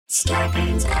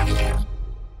Starburns Audio.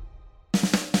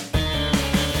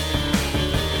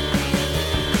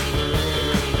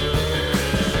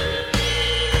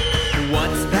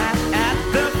 What's that at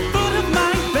the foot of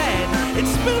my bed?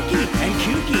 It's spooky and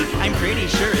kooky. I'm pretty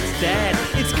sure it's dead.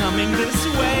 It's coming this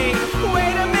way.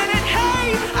 Wait a minute,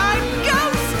 hey! I'm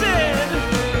ghosted!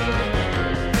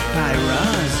 By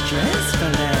Roz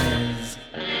Dressfelez.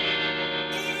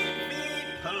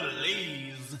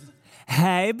 Please.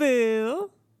 Hey, boo.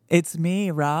 It's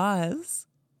me, Roz.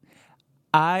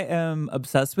 I am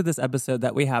obsessed with this episode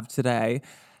that we have today.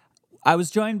 I was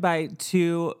joined by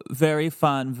two very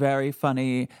fun, very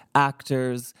funny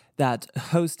actors that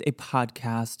host a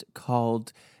podcast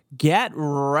called Get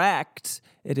Wrecked.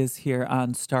 It is here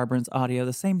on Starburns Audio,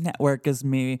 the same network as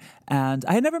me, and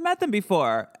I had never met them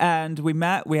before. And we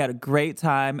met, we had a great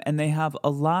time, and they have a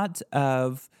lot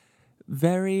of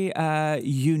very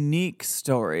unique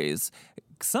stories.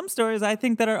 Some stories I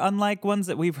think that are unlike ones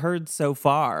that we've heard so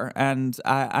far, and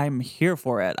I'm here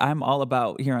for it. I'm all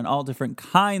about hearing all different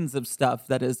kinds of stuff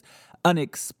that is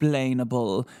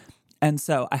unexplainable. And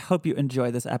so I hope you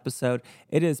enjoy this episode.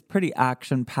 It is pretty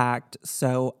action-packed,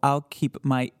 so I'll keep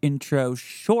my intro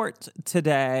short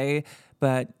today.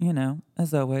 But, you know,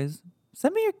 as always,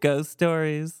 send me your ghost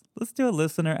stories. Let's do a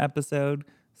listener episode.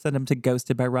 Send them to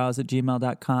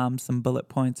ghostedbyroz@gmail.com. Some bullet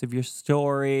points of your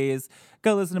stories.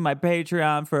 Go listen to my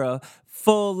Patreon for a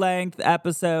full-length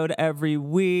episode every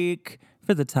week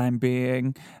for the time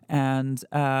being. And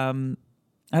I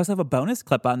also have a bonus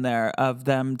clip on there of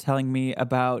them telling me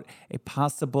about a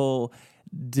possible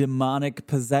demonic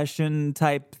possession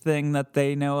type thing that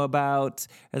they know about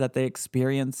or that they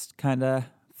experienced kind of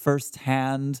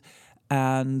firsthand.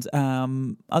 And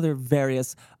other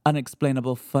various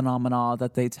unexplainable phenomena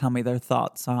that they tell me their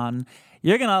thoughts on.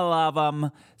 You're gonna love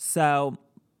them. So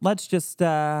let's just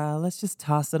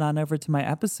toss it on over to my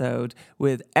episode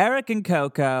with Eric and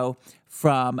Coco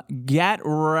from Get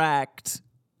Wrecked.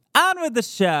 On with the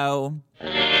show.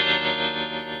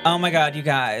 Oh my God, you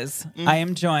guys! I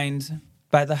am joined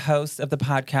by the host of the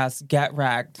podcast Get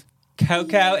Wrecked,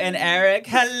 Coco and Eric.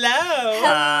 Hello.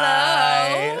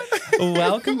 Hi.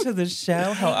 Welcome to the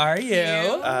show. How are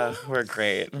you? We're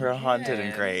great. We're haunted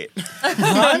and great.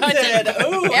 Haunted.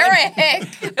 Ooh.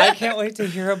 Eric. I can't wait to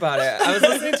hear about it. I was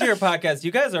listening to your podcast.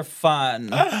 You guys are fun.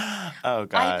 Oh, gosh.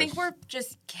 I think we're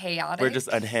just chaotic. We're just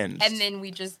unhinged. And then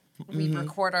we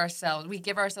record ourselves. We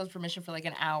give ourselves permission for like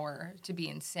an hour to be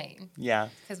insane. Yeah.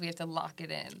 Because we have to lock it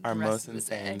in. Our the rest most of the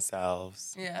insane day.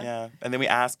 selves. Yeah. And then we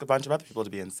ask a bunch of other people to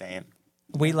be insane.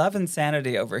 We love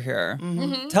insanity over here.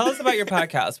 Tell us about your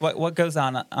podcast. What goes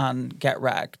on Get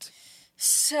Wrecked?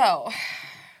 So,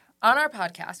 on our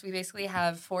podcast, we basically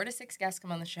have 4 to 6 guests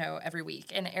come on the show every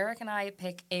week. And Eric and I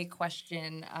pick a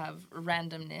question of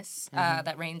randomness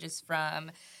that ranges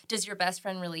from, does your best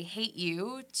friend really hate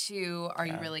you? To, are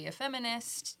you really a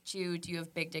feminist? To, do you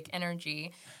have big dick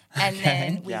energy? And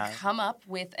then we come up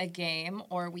with a game,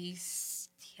 or we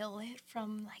steal it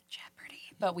from, like, Jeopardy.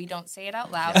 But we don't say it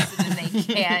out loud, so then they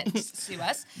can't sue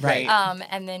us. Right.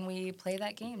 And then we play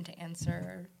that game to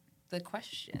answer the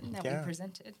question that we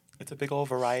presented. It's a big old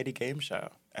variety game show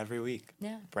every week.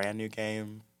 Yeah. Brand new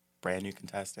game, brand new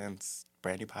contestants,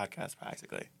 brand new podcast,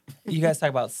 practically. You guys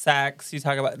talk about sex. You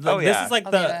talk about Oh, this yeah. is like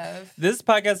All the above. this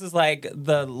podcast is like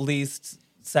the least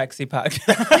sexy podcast.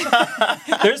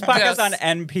 There's podcasts on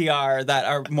NPR that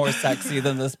are more sexy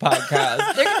than this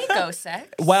podcast. There can be ghost sex.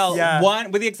 Well, Yeah.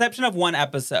 one with the exception of one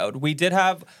episode, we did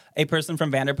have a person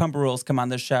from Vanderpump Rules come on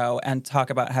the show and talk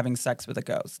about having sex with a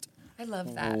ghost. I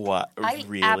love that. What? I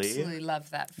Really? absolutely love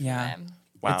that for Yeah. them.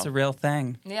 Wow. It's a real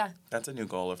thing. Yeah. That's a new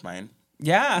goal of mine.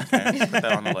 Yeah. Okay, put that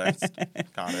on the list.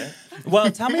 Got it.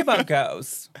 Well, tell me about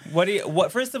ghosts.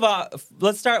 First of all,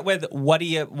 let's start with what do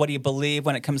you believe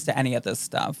when it comes to any of this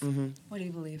stuff? What do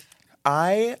you believe?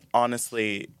 I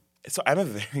honestly, so I'm a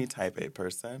very type A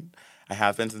person. I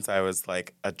have been since I was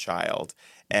like a child.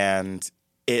 And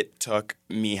it took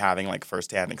me having like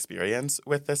firsthand experience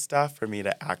with this stuff for me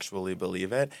to actually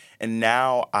believe it. And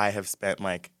now I have spent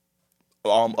like a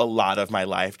lot of my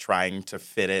life trying to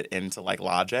fit it into like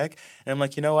logic. And I'm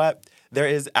like, you know what? There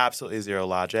is absolutely zero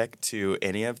logic to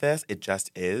any of this. It just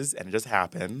is, and it just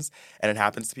happens. And it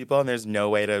happens to people, and there's no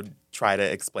way to try to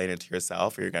explain it to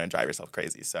yourself or you're going to drive yourself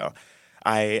crazy. So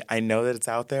I know that it's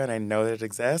out there, and I know that it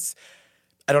exists.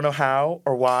 I don't know how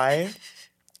or why.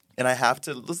 And I have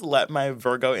to just let my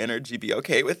Virgo energy be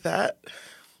okay with that.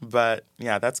 But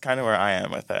yeah, that's kind of where I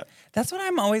am with it. That's what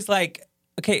I'm always like,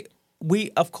 okay,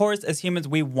 we, of course, as humans,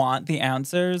 we want the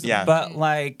answers, Yeah. but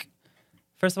like,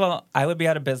 First of all, I would be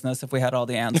out of business if we had all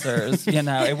the answers.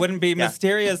 It wouldn't be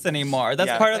mysterious anymore.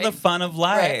 That's part of the fun of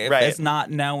life, Right. is not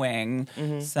knowing.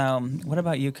 So what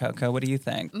about you, Coco? What do you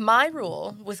think? My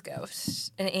rule with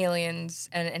ghosts and aliens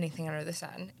and anything under the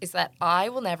sun is that I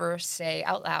will never say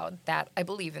out loud that I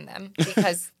believe in them,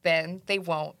 because then they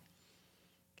won't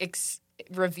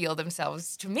reveal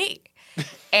themselves to me.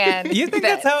 And You think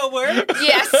that's how it works?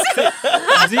 Yes.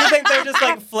 Do you think they're just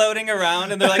like floating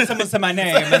around and they're like, someone said my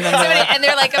name? And then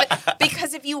They're like,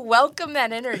 because if you welcome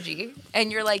that energy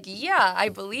and you're like, yeah, I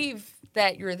believe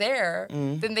that you're there,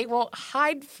 then they won't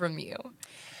hide from you.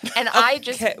 And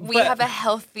we have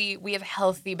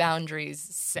healthy boundaries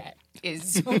set,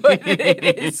 is what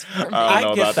it is for me.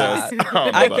 I get that.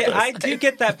 I do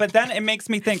get that, but then it makes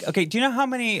me think, okay, do you know how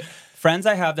many friends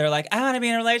I have? They're like, I want to be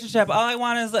in a relationship. All I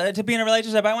want is to be in a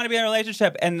relationship. I want to be in a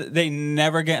relationship. And they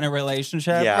never get in a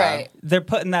relationship. Yeah. Right. They're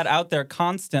putting that out there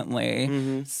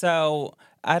constantly. So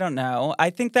I don't know. I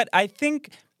think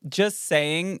just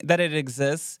saying that it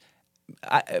exists,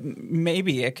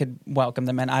 maybe it could welcome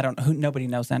them in. Nobody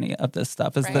knows any of this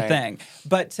stuff is the Right. thing.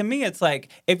 But to me, it's like,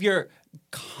 if you're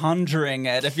conjuring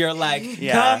it, if you're like,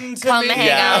 Yeah. Come me, hang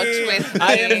out with me.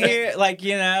 I am here,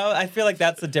 I feel like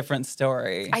that's a different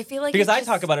story. I feel like because it I just-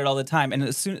 talk about it all the time, and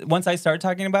once I started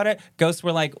talking about it, ghosts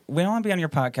were like, we don't want to be on your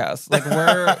podcast. Like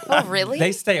we're Oh, really?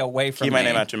 They stay away from Keep me. my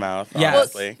name out your mouth, Yes.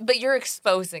 honestly. But you're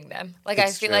exposing them. Like, I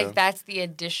It's feel true. like that's the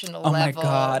additional Oh my level.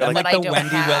 God! I'm that like I the don't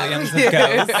Wendy have. Williams of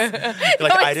ghosts.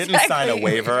 Like, I didn't sign a Exactly.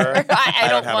 waiver. I don't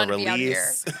don't have want a to be out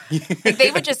release. Like,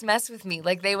 they would just mess with me.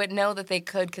 Like, they would know that they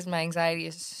could, because my anxiety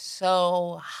is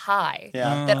so high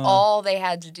Yeah. that all they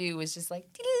had to do was just like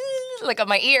on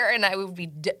my ear, and I would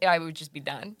just be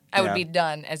done. I would Yeah. be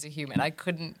done as a human.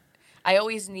 I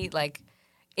always need, like,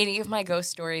 any of my ghost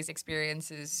stories,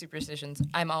 experiences, superstitions,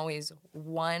 I'm always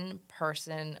one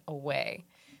person away.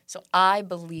 So I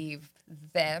believe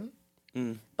them,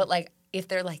 but, like, if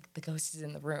they're like, the ghost is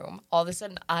in the room, all of a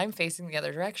sudden I'm facing the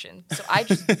other direction. So I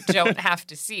just don't have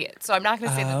to see it. So I'm not going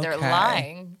to say that they're Okay.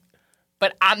 lying,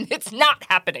 but it's not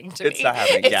happening to me. It's not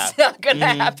happening, yeah. It's not going to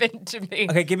happen to me.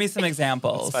 Okay, give me some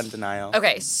examples. It's fun denial.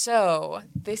 Okay, so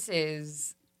this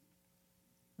is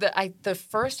the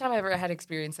first time I ever had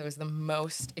experience that was the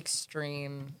most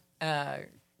extreme,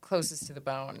 closest to the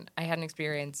bone. I had an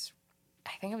experience,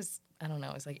 I think it was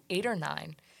like 8 or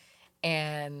 9,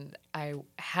 and I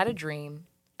had a dream,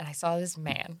 and I saw this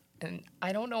man, and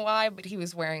I don't know why, but he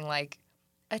was wearing like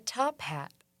a top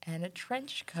hat and a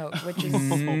trench coat, which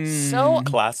is so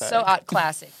Classic. so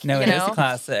classic. No, you it is know?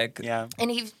 classic. Yeah. And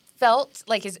he felt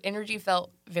like his energy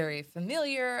felt very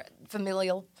familial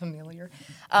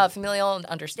and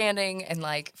understanding and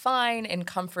like fine and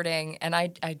comforting. And I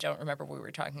don't remember what we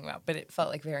were talking about, but it felt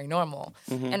like very normal.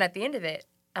 And at the end of it,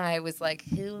 I was like,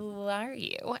 who are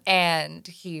you? And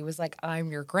he was like,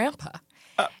 I'm your grandpa.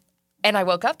 And I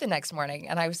woke up the next morning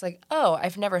and I was like, oh,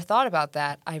 I've never thought about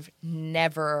that. I've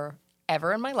never,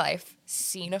 ever in my life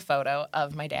seen a photo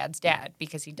of my dad's dad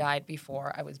because he died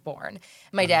before I was born.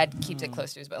 My dad keeps it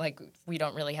close to us, but like we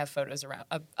don't really have photos around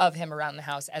of him around the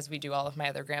house as we do all of my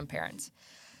other grandparents.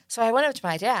 So I went up to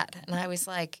my dad and I was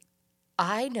like,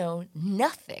 I know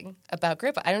nothing about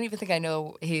Grandpa. I don't even think I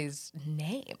know his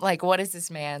name. Like, what does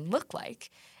this man look like?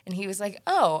 And he was like,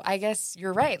 oh, I guess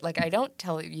you're right. Like, I don't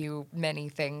tell you many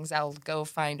things. I'll go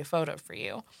find a photo for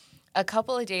you. A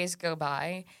couple of days go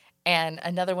by, and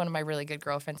another one of my really good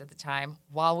girlfriends at the time,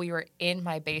 while we were in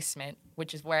my basement,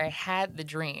 which is where I had the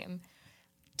dream,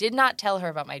 did not tell her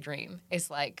about my dream,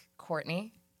 is like,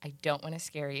 Courtney, I don't want to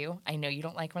scare you. I know you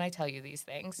don't like when I tell you these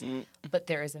things, but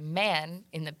there is a man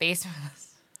in the basement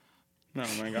Oh,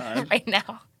 my God. right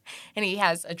now, and he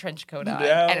has a trench coat on No.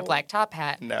 and a black top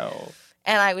hat. No.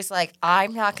 And I was like,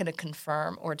 I'm not going to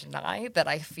confirm or deny that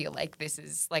I feel like this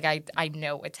is, like, I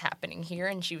know what's happening here.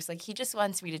 And she was like, he just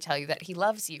wants me to tell you that he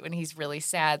loves you, and he's really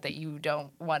sad that you don't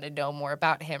want to know more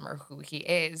about him or who he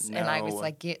is. And I was No.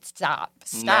 like, stop.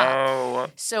 No.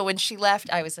 So when she left,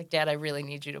 I was like, Dad, I really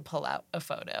need you to pull out a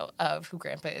photo of who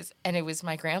Grandpa is. And it was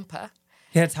my grandpa.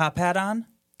 He had a top hat on?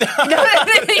 Did he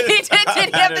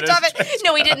have the top hat?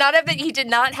 No, he did not have he did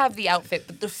not have the outfit,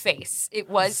 but the face. It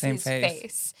was Same his face.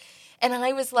 face. And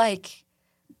I was like,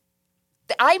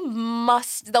 the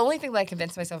only thing that I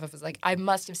convinced myself of was like, I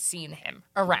must have seen him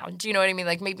around. Do you know what I mean?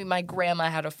 Like maybe my grandma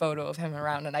had a photo of him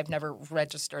around and I've never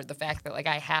registered the fact that like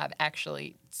I have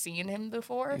actually seen him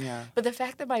before. Yeah. But the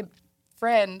fact that my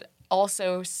friend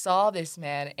also saw this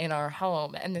man in our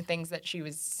home and the things that she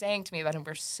was saying to me about him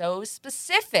were so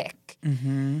specific.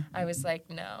 I was like,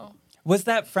 no. Was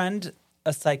that friend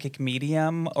a psychic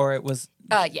medium or it was...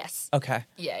 Yes. Okay.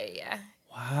 Yeah.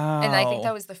 Wow. Wow. And I think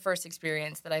that was the first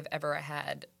experience that I've ever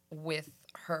had with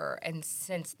her. And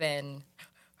since then,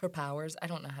 her powers, I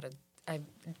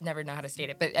never know how to state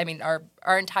it. But I mean, our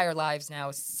entire lives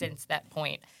now since that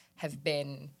point have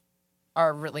been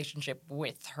our relationship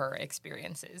with her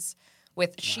experiences.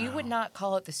 She would not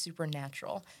call it the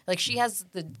supernatural. Like, she has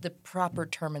the proper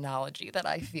terminology that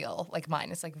I feel like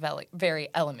mine is like very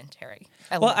elementary.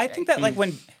 Well, I think that like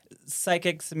when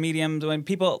psychics, mediums, when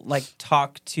people like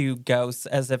talk to ghosts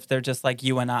as if they're just like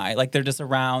you and I, like they're just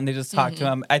around, they just talk to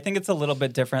them. I think it's a little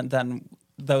bit different than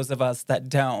those of us that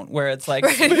don't, where it's like,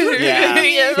 Yeah.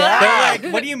 they're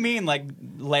like, what do you mean, like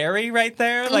Larry right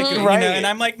there, like you know? Right. And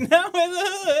I'm like, no,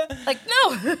 like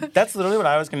no. That's literally what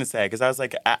I was going to say, because I was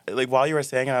like while you were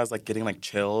saying it, I was like getting like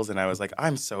chills, and I was like,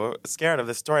 I'm so scared of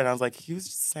this story, and I was like, he was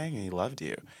just saying he loved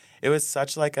you. It was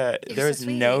such like there was so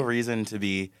no sweet. reason to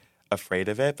be afraid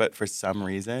of it, but for some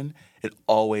reason, it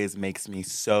always makes me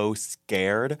so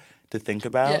scared to think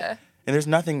about. Yeah. And there's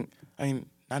nothing, I mean,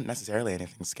 not necessarily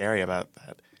anything scary about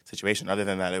that situation, other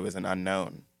than that it was an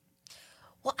unknown.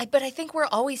 Well, but I think we're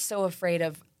always so afraid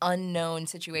of unknown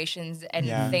situations and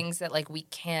things that like we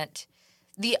can't,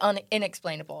 the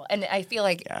inexplainable. And I feel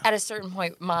like at a certain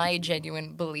point, my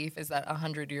genuine belief is that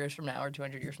 100 years from now or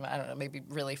 200 years from now, I don't know, maybe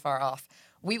really far off,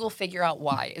 we will figure out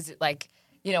why. Is it like,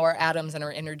 you know, our atoms and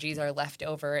our energies are left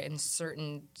over in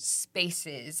certain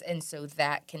spaces, and so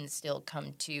that can still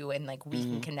come to, and like we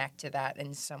can connect to that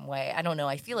in some way. I don't know.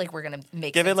 I feel like we're gonna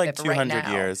make Give it sense like of it right 200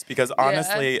 now. years, because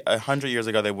honestly, 100 years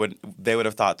ago they would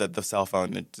have thought that the cell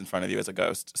phone in front of you is a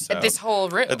ghost. So This whole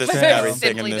room, this True.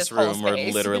 everything in Simply this whole room were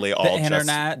space. literally all just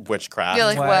internet. witchcraft You're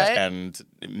like, what? and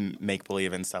make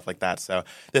believe and stuff like that. So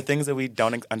the things that we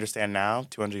don't understand now,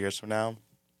 200 years from now,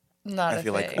 Not I a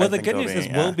feel like thing. well, I the think good it'll news be, is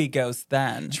yeah. we'll be ghosts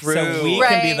then. True. So we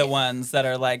can be Right. the ones that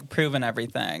are like proving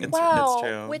everything. Wow,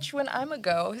 true. which when I'm a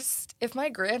ghost, if my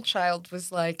grandchild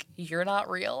was like, "You're not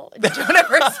real, don't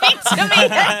ever speak to me again,"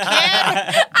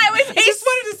 I would I just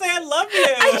wanted to say I love you.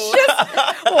 I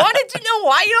just wanted to know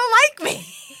why you don't like me.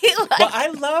 Like, Well, I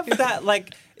love that,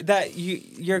 like that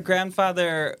your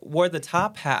grandfather wore the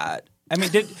top hat. I mean,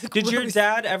 did your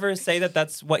dad ever say that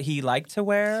that's what he liked to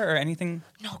wear or anything?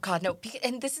 no, God, no.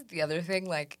 And this is the other thing.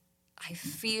 Like, I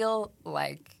feel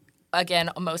like, again,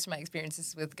 most of my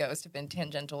experiences with ghosts have been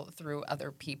tangential through other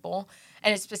people.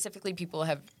 And it's specifically people who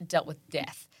have dealt with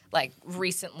death, like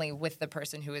recently with the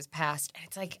person who has passed. And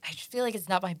it's like, I just feel like it's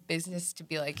not my business to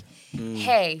be like,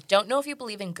 hey, don't know if you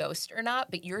believe in ghosts or not,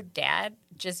 but your dad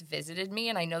just visited me.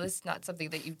 And I know this is not something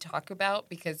that you talk about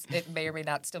because it may or may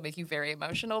not still make you very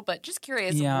emotional, but just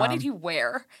curious, Yeah. what did he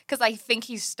wear? Because I think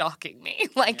he's stalking me.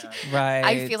 Like, Right.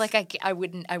 I feel like I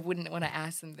wouldn't want to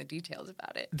ask them the details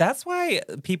about it. That's why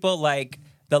people like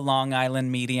the Long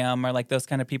Island Medium or like those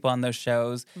kind of people on those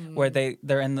shows where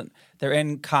they're in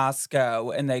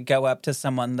Costco and they go up to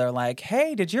someone, they're like,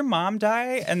 "Hey, did your mom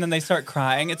die?" And then they start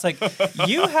crying. It's like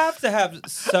you have to have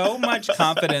so much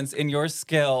confidence in your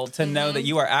skill to know that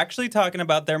you are actually talking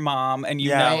about their mom, and you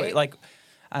know, Right. like,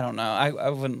 I don't know, I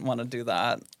wouldn't want to do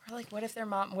that. Or like, what if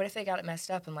they got it messed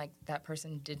up and like that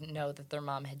person didn't know that their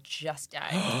mom had just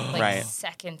died like Right.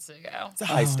 seconds ago? It's a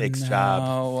high stakes no.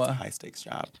 job. It's a high stakes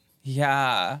job.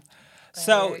 Yeah.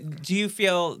 So, Like- do you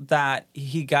feel that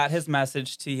he got his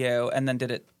message to you, and then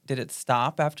did it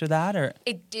stop after that, or?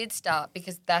 It did stop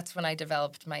because that's when I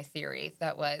developed my theory.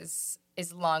 That was,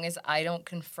 as long as I don't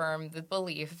confirm the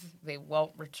belief, they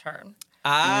won't return.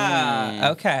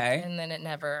 Okay. And then it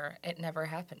never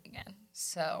happened again.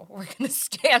 So we're gonna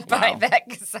stand by that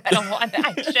because I don't want to.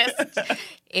 I just,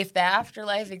 if the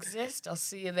afterlife exists, I'll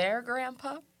see you there,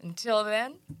 Grandpa. Until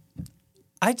then,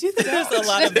 I do think there's a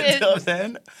lot of Until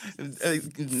then,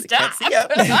 can't see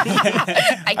it.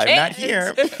 I I'm can't. not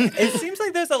here. it seems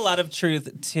like there's a lot of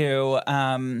truth to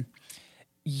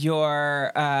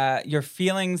your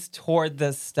feelings toward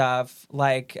this stuff,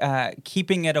 like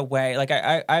keeping it away. Like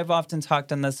I've often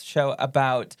talked on this show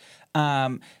about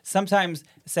sometimes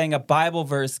saying a Bible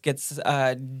verse gets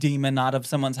a demon out of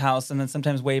someone's house, and then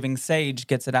sometimes waving sage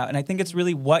gets it out. And I think it's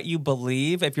really what you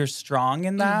believe. If you're strong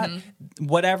in that,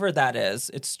 whatever that is,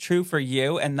 it's true for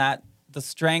you, and that the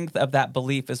strength of that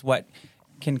belief is what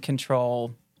can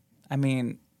control. I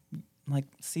mean, like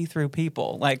see-through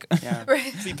people, like,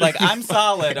 like I'm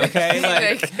solid, okay?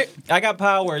 Like I got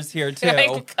powers here too. I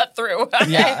can cut through.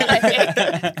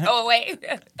 Yeah. Go away.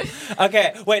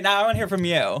 Okay, wait. Now I want to hear from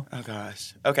you. Oh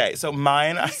gosh. Okay, so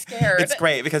mine. scared. It's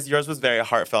great because yours was very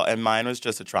heartfelt and mine was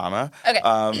just a trauma. Okay.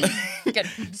 Good.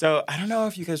 So I don't know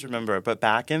if you guys remember, but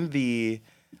back in the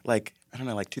like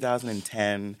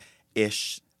 2010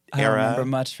 ish I era, don't remember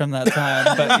much from that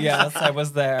time, but yes, I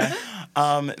was there.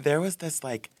 there was this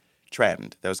like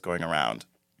trend that was going around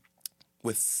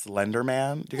with Slender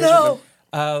Man. Do you guys No. remember?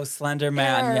 Oh, Slender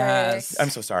Man, Eric. yes. I'm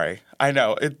so sorry. I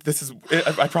know.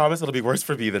 I promise it'll be worse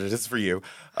for me than it is for you,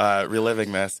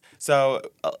 reliving this. So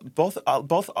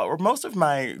most of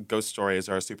my ghost stories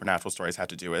or supernatural stories have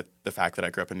to do with the fact that I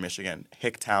grew up in Michigan,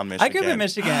 Hicktown, Michigan. I grew up in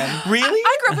Michigan. Really?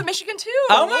 I grew up in Michigan too.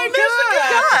 Oh my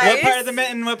God! guys. What part of the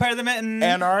mitten? What part of the mitten?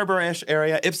 Ann Arbor-ish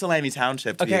area, Ypsilanti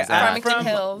Township to be Okay, exact. Farmington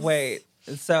Hills. Wait,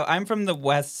 so I'm from the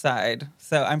west side.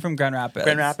 So I'm from Grand Rapids.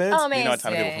 Grand Rapids? Oh, You know a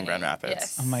ton of people amazing. from Grand Rapids.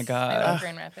 Yes. Oh my God. I love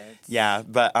Grand Rapids. Yeah,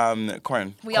 but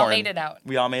corn. We all Corn. made it out.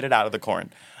 We all made it out of the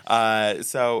corn.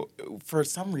 So for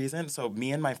some reason,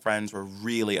 me and my friends were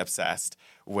really obsessed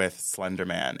with Slender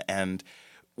Man, and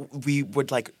we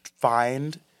would like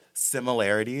find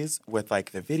similarities with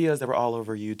like the videos that were all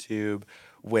over YouTube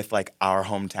with like our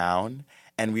hometown,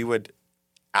 and we would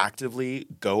actively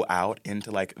go out into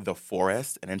like the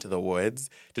forest and into the woods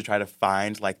to try to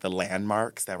find like the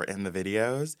landmarks that were in the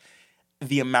videos.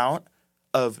 The amount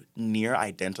of near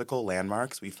identical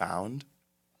landmarks we found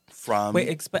from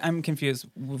Wait, I'm confused.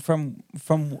 From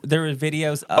there were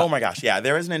videos. oh my gosh, yeah,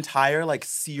 there is an entire like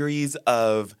series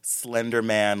of Slender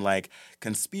Man like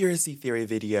conspiracy theory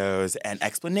videos and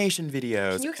explanation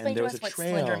videos. Can you explain and there to was us a what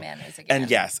trail. Slender Man is again?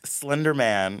 And yes, Slender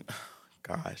Man.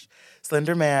 Gosh,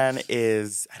 Slender Man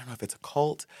is, I don't know if it's a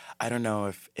cult, I don't know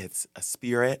if it's a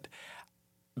spirit,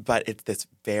 but it's this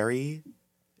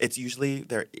it's usually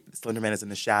Slender Man is in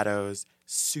the shadows,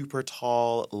 super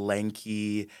tall,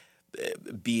 lanky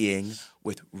being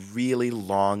with really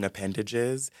long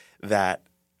appendages that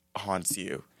haunts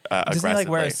you. Doesn't he like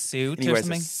wear a aggressively. suit And he or wears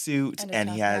something? a suit, And a and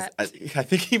top he has. hat. I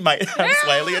think he might have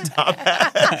slightly a top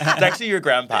hat. It's actually your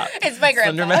grandpa. It's my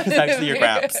grandpa. Slender Man is actually your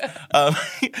gramps.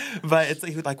 But it's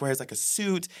like he like wears like a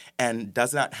suit and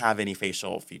does not have any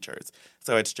facial features.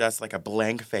 So it's just like a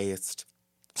blank-faced,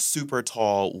 super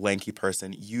tall, lanky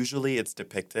person. Usually, it's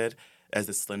depicted as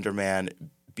the Slender Man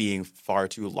being far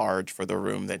too large for the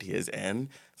room that he is in.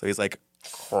 So he's like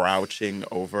crouching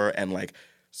over and like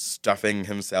stuffing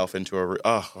himself into a room.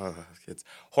 It's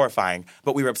horrifying.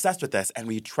 But we were obsessed with this, and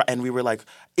we were like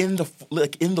in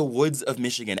the woods of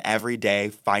Michigan every day,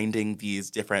 finding these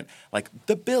different, like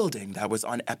the building that was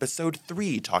on episode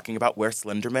 3 talking about where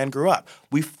Slender Man grew up.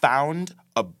 We found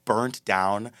a burnt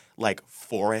down like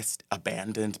forest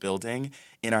abandoned building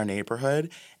in our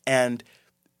neighborhood, and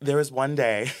there was one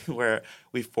day where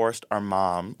we forced my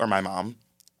mom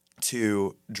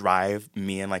to drive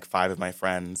me and like 5 of my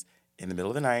friends in the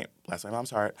middle of the night, bless my mom's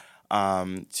heart,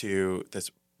 to this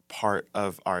part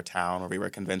of our town where we were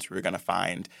convinced we were going to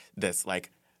find this like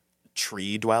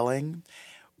tree dwelling.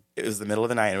 It was the middle of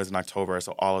the night, and it was in October,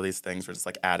 so all of these things were just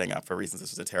like adding up for reasons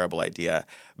this was a terrible idea.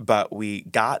 But we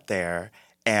got there,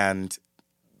 and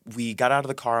we got out of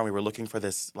the car, and we were looking for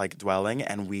this like dwelling,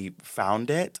 and we found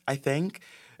it, I think.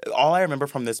 All I remember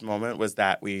from this moment was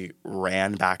that we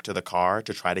ran back to the car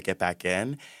to try to get back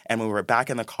in, and when we were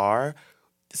back in the car,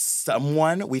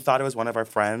 we thought it was one of our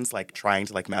friends, like, trying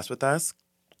to, like, mess with us,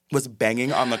 was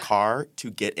banging on the car to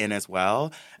get in as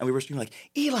well. And we were screaming, like,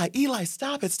 Eli,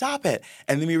 stop it.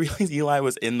 And then we realized Eli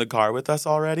was in the car with us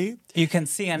already. You can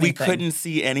see anything. We couldn't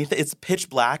see anything. It's pitch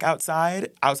black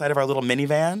outside of our little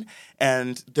minivan.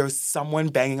 And there was someone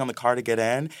banging on the car to get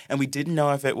in. And we didn't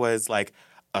know if it was, like,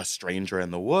 a stranger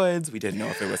in the woods. We didn't know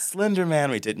if it was Slender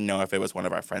Man. We didn't know if it was one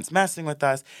of our friends messing with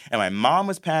us. And my mom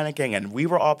was panicking, and we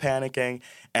were all panicking.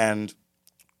 And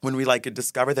when we like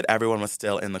discovered that everyone was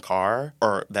still in the car,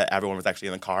 or that everyone was actually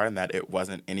in the car and that it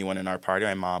wasn't anyone in our party,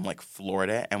 my mom like floored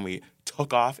it, and we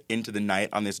took off into the night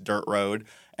on this dirt road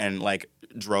and like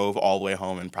drove all the way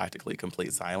home in practically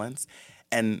complete silence.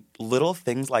 And little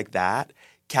things like that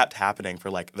kept happening for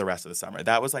like the rest of the summer.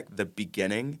 That was like the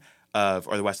beginning or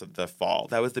the rest of the fall.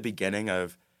 That was the beginning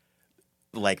of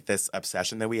like this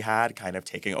obsession that we had kind of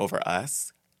taking over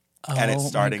us. And it's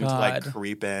starting to like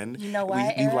creep in. You know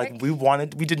why, Eric?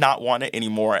 We did not want it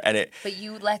anymore, and But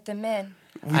you let them in.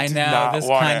 I know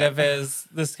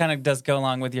this kind of does go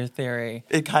along with your theory.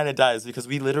 It kind of does, because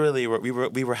we literally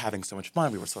were having so much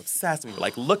fun. We were so obsessed. And we were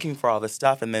like looking for all this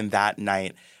stuff, and then that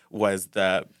night was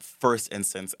the first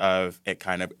instance of it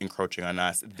kind of encroaching on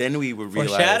us. Then we would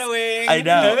realize. Foreshadowing. I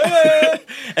know.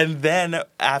 And then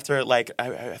after like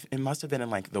it must have been in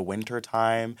like the winter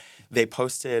time, they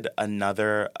posted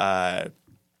another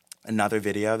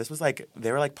video. This was like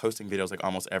they were like posting videos like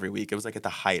almost every week. It was like at the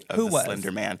height of the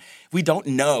Slender Man. We don't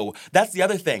know. That's the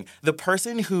other thing. The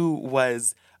person who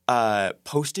was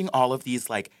posting all of these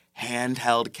like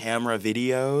handheld camera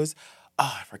videos.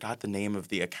 Oh, I forgot the name of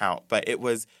the account, but it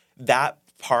was that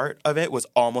part of it was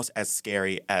almost as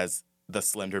scary as the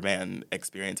Slender Man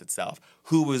experience itself.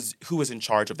 Who was in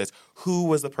charge of this? Who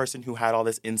was the person who had all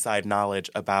this inside knowledge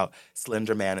about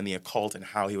Slender Man and the occult and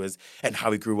how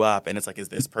he grew up? And it's like, is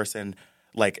this person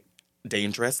like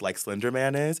dangerous like Slender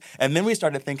Man is? And then we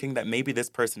started thinking that maybe this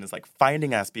person is like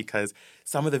finding us because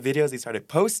some of the videos he started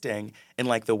posting in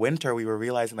like the winter, we were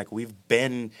realizing like we've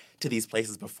been to these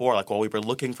places before. Like while we were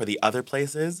looking for the other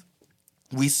places,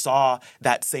 we saw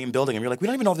that same building and we were like, we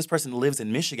don't even know if this person lives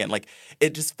in Michigan. Like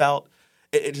it just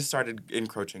started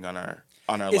encroaching on our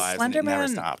lives and it never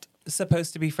stopped.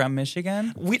 Supposed to be from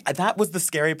Michigan? That was the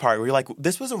scary part. We were like,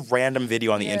 this was a random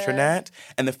video on the internet,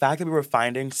 and the fact that we were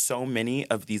finding so many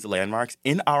of these landmarks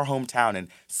in our hometown, in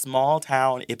small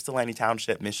town Ypsilanti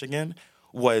Township, Michigan,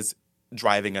 was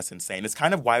driving us insane. It's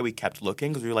kind of why we kept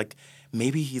looking, because we were like,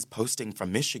 maybe he's posting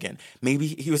from Michigan. Maybe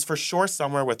he was for sure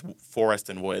somewhere with forest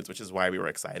and woods, which is why we were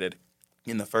excited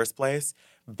in the first place.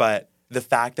 But the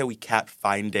fact that we kept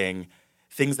finding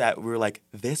things that we were like,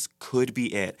 this could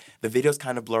be it. The video's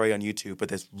kind of blurry on YouTube, but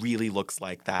this really looks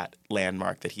like that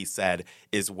landmark that he said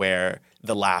is where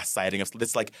the last sighting of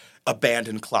this like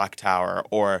abandoned clock tower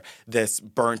or this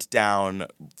burnt down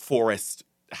forest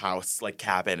house like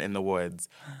cabin in the woods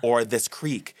or this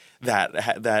creek that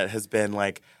has been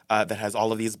like that has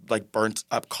all of these like burnt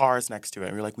up cars next to it.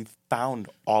 And we're like, we found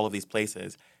all of these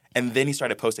places. And then he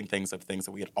started posting things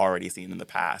that we had already seen in the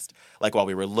past. Like while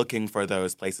we were looking for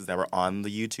those places that were on the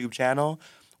YouTube channel,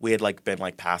 we had like been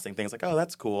like passing things like, oh,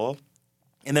 that's cool.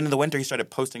 And then in the winter, he started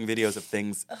posting videos of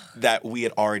things that we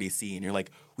had already seen. You're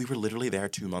like, we were literally there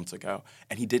 2 months ago,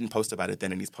 and he didn't post about it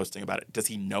then, and he's posting about it. Does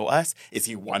he know us? Is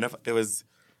he one of? It was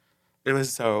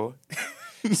so.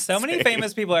 So many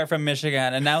famous people are from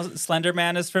Michigan, and now Slender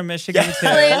Man is from Michigan too.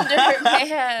 Slender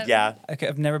Man. Yeah. Okay,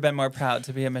 I've never been more proud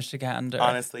to be a Michigander.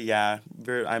 Honestly, yeah,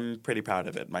 I'm pretty proud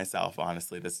of it myself.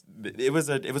 Honestly, it was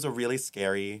a really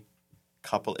scary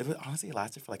couple. It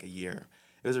lasted for like a year.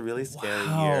 It was a really scary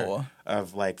year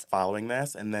of like following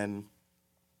this, and then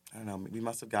I don't know. We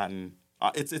must have gotten.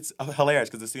 It's hilarious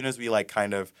because as soon as we like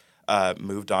kind of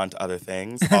moved on to other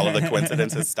things, all of the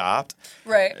coincidences stopped.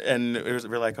 Right. And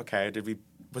we're like, okay,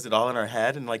 was it all in our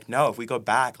head? And like, no, if we go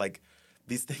back, like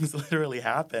these things literally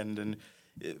happened, and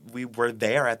we were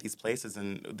there at these places,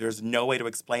 and there's no way to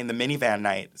explain the minivan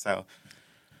night. So,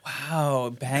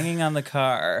 wow, banging on the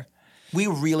car. We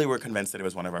really were convinced that it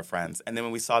was one of our friends, and then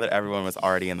when we saw that everyone was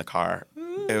already in the car,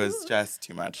 it was just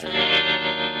too much.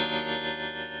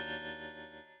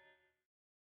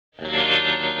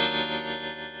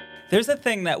 There's a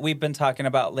thing that we've been talking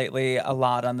about lately a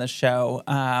lot on the show.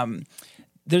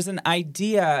 There's an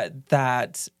idea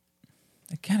that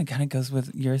it kind of goes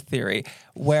with your theory,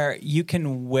 where you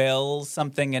can will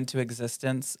something into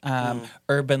existence,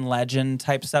 urban legend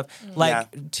type stuff.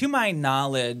 Like, to my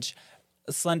knowledge,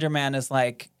 Slender Man is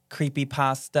like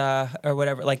creepypasta or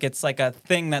whatever. Like, it's like a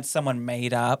thing that someone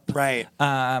made up. Right.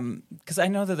 Because I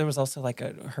know that there was also like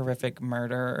a horrific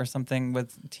murder or something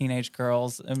with teenage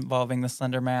girls involving the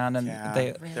Slender Man, and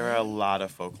there are a lot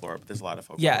of folklore. There's a lot of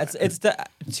folklore. Yeah, it's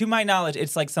to my knowledge,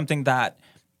 it's like something that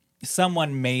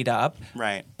someone made up.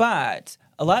 Right. But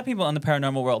a lot of people in the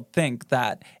paranormal world think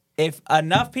that if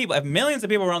millions of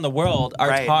people around the world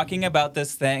are talking about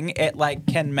this thing, it like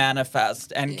can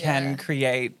manifest and can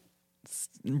create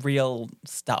real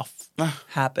stuff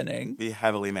happening. We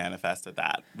heavily manifested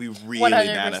that. We really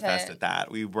 100%. manifested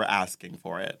that. We were asking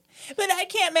for it. But I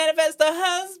can't manifest a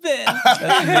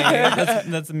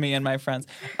husband. That's me and my friends.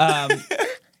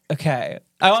 Okay.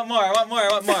 I want more.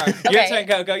 Okay. Your turn,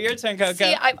 Coco. Your turn, Coco.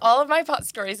 See, all of my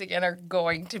stories again are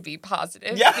going to be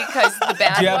positive because the bad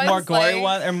ones. Do you have more gory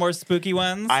ones or more spooky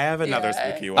ones? I have another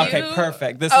spooky one. Okay,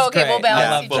 perfect. This is great. We'll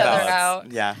balance each other balance.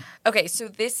 out. Yeah. Okay, so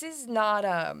this is not.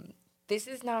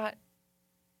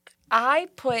 I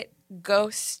put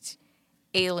ghost,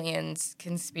 aliens,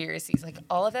 conspiracies, like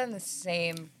all of them in the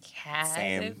same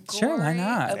category. Sure, why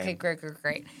not? Okay,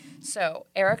 great. So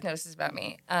Eric knows this about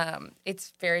me.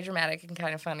 It's very dramatic and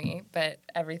kind of funny, but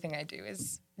everything I do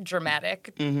is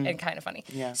dramatic and kind of funny.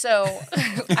 Yeah. So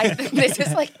this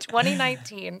is like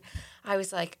 2019. I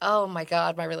was like, oh my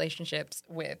God, my relationships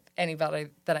with anybody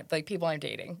people I'm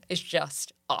dating is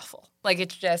just awful. Like,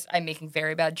 it's just, I'm making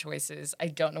very bad choices. I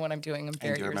don't know what I'm doing. I'm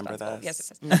very irresponsible. Remember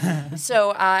this? Yes.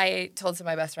 So I told some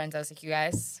of my best friends, I was like, you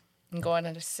guys, I'm going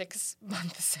on a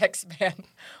 6-month sex ban,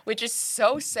 which is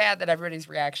so sad that everybody's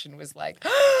reaction was like,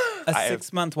 a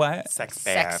 6-month what? Sex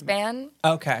ban. Sex ban.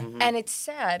 Okay. Mm-hmm. And it's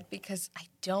sad because I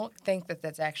don't think that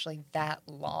that's actually that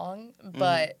long,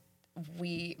 but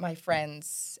my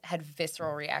friends had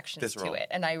visceral reactions to it.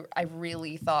 And I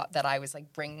really thought that I was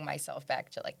like bringing myself back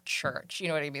to like church. You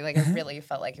know what I mean? Like I really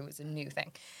felt like it was a new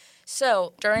thing.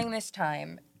 So during this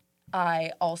time,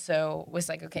 I also was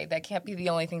like, okay, that can't be the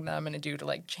only thing that I'm going to do to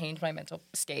like change my mental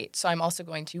state. So I'm also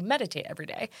going to meditate every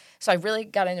day. So I really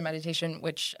got into meditation,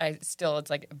 which it's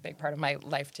like a big part of my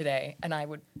life today. And I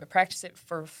would practice it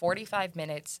for 45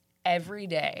 minutes every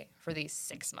day for these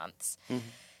 6 months. Mm-hmm.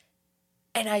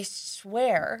 And I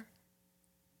swear,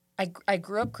 I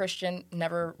grew up Christian,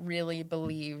 never really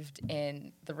believed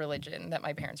in the religion that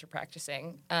my parents were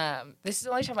practicing. This is the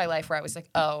only time in my life where I was like,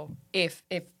 oh, if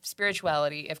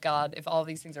spirituality, if God, if all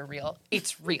these things are real,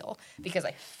 it's real. Because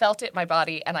I felt it in my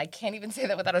body, and I can't even say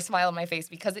that without a smile on my face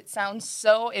because it sounds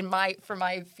so, for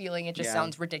my feeling, it just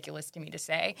sounds ridiculous to me to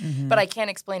say. Mm-hmm. But I can't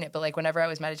explain it. But like whenever I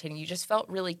was meditating, you just felt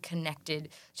really connected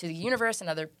to the universe and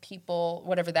other people,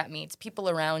 whatever that means, people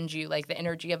around you, like the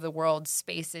energy of the world,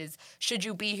 spaces. Should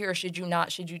you be here? Should you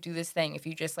not? Should you do this thing? If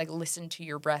you just like listen to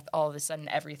your breath, all of a sudden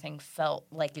everything felt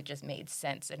like it just made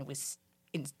sense, and it was,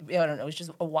 I don't know, it was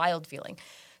just a wild feeling.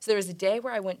 So there was a day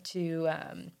where I went to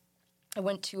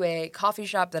a coffee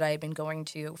shop that I had been going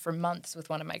to for months with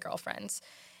one of my girlfriends,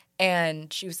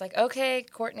 and she was like, "Okay,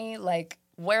 Courtney, like,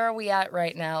 where are we at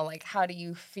right now? Like, how do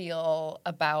you feel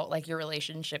about, like, your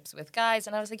relationships with guys?"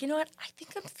 And I was like, you know what? I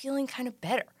think I'm feeling kind of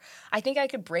better. I think I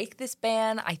could break this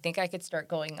ban. I think I could start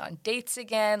going on dates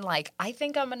again. Like, I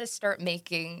think I'm going to start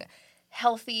making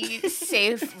healthy,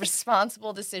 safe,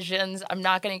 responsible decisions. I'm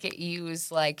not going to get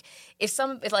used. Like, if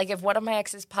one of my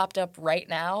exes popped up right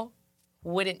now,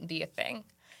 wouldn't be a thing.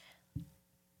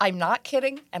 I'm not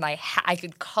kidding. And I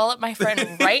could call up my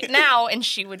friend right now and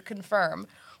she would confirm.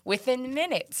 Within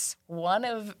minutes, one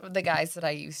of the guys that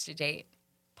I used to date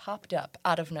popped up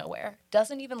out of nowhere.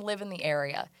 Doesn't even live in the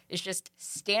area. Is just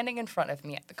standing in front of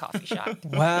me at the coffee shop.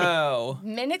 Wow.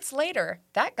 Minutes later,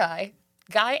 that guy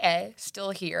A, still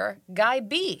here. Guy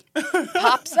B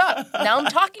pops up. Now I'm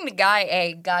talking to Guy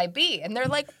A, Guy B, and they're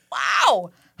like, wow,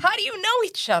 how do you know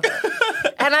each other?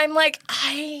 And I'm like,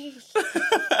 I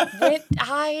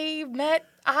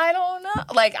don't know.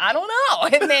 Like, I don't know.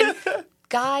 And then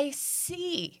Guy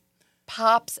C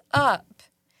pops up.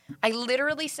 I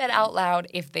literally said out loud,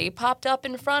 if they popped up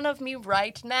in front of me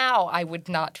right now, I would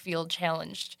not feel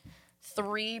challenged.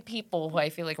 3 people who I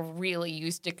feel like really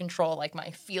used to control like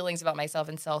my feelings about myself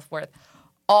and self-worth,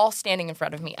 all standing in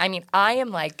front of me. I mean, I am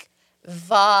like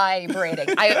vibrating.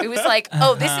 It was like,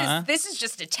 oh, this is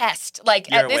just a test. Like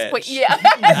You're at this point, yeah. It's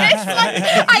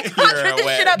like I conjured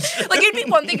this shit up. Like it'd be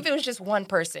one thing if it was just one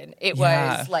person. It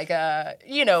was like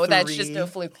that's just a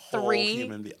fluke. 3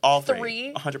 human beings. All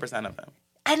 3. 100% of them.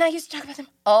 And I used to talk about them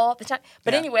all the time.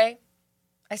 But anyway,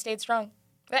 I stayed strong.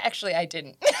 Actually, I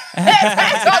didn't. Actually,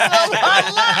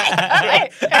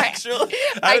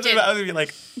 I was going to be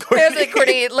like, Courtney. I was like,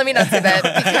 Courtney, let me not say that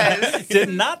because... Did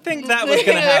not think that was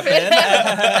going to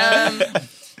happen.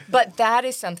 But that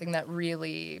is something that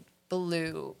really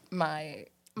blew my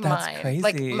mind. Crazy.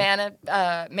 Like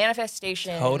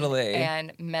manifestation Totally.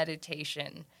 And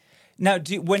meditation. Now,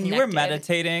 when you were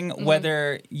meditating,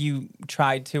 whether you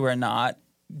tried to or not,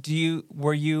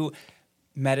 were you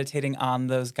meditating on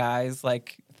those guys,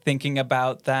 like thinking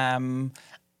about them?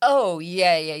 Oh,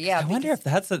 yeah. I wonder if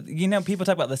that's people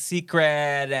talk about The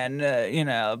Secret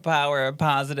and, power of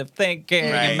positive thinking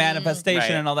and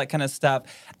manifestation and all that kind of stuff.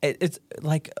 It's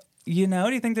like, do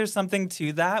you think there's something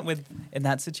to that in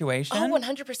that situation? Oh,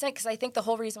 100%, because I think the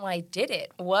whole reason why I did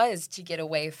it was to get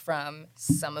away from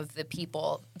some of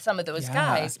those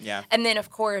guys. Yeah. And then, of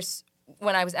course,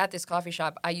 when I was at this coffee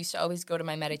shop, I used to always go to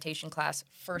my meditation class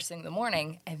first thing in the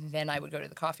morning, and then I would go to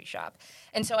the coffee shop.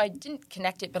 And so I didn't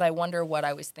connect it, but I wonder what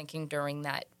I was thinking during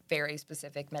that very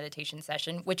specific meditation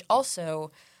session, which also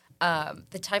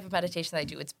the type of meditation that I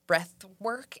do, it's breath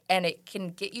work, and it can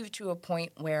get you to a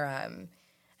point where,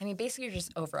 basically you're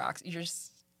just you're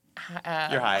just...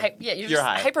 you're high. You're just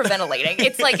high. Hyperventilating.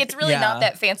 It's really not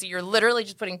that fancy. You're literally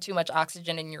just putting too much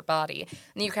oxygen in your body,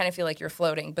 and you kind of feel like you're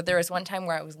floating. But there was one time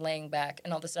where I was laying back,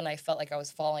 and all of a sudden I felt like I was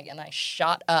falling, and I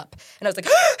shot up, and I was like,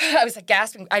 I was like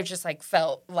gasping. I just like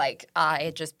felt like I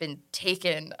had just been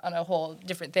taken on a whole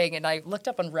different thing. And I looked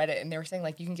up on Reddit, and they were saying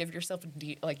like you can give yourself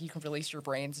you can release your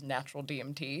brain's natural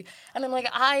DMT, and I'm like,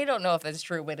 I don't know if that's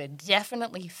true, but it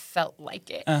definitely felt like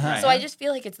it. So I just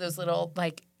feel like it's those little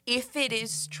like. If it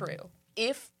is true,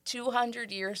 if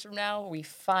 200 years from now we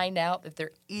find out that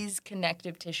there is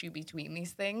connective tissue between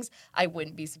these things, I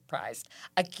wouldn't be surprised.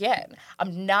 Again,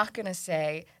 I'm not going to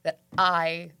say that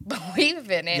I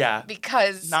believe in it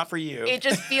because... Not for you. It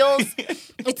just feels...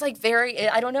 it's like very...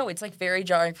 I don't know. It's like very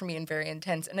jarring for me and very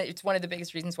intense. And it's one of the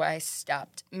biggest reasons why I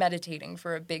stopped meditating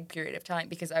for a big period of time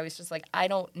because I was just like, I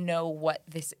don't know what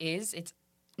this is.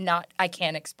 I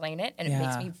can't explain it, and it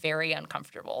makes Yeah. me very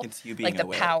uncomfortable. It's you being like the a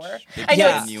witch. power. It's I know.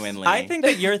 Yeah. genuinely. I think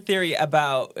that your theory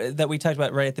about that we talked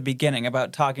about right at the beginning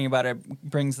about talking about it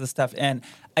brings the stuff in.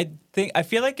 I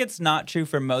feel like it's not true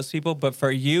for most people, but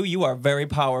for you, you are very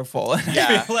powerful. And Yeah.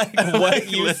 I feel like what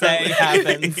you say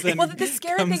happens. And Well, the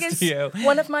scary comes thing is to you.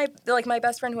 one of my my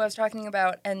best friend who I was talking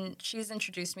about, and she's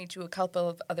introduced me to a couple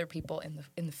of other people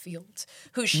in the field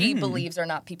who she believes are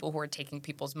not people who are taking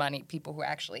people's money, people who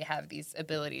actually have these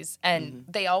abilities, and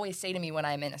they always say to me when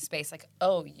I'm in a space like,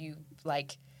 "Oh,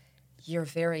 you're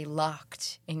very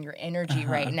locked in your energy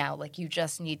right now. Like you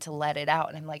just need to let it out."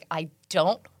 And I'm like, I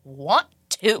don't want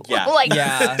to. Yeah. like,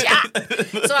 Yeah.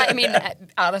 So I mean,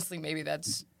 honestly, maybe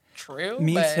that's true.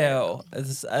 Me but too.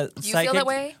 You feel that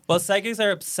way? Well, psychics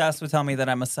are obsessed with telling me that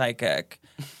I'm a psychic.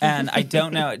 And I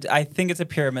don't know. I think it's a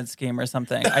pyramid scheme or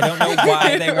something. I don't know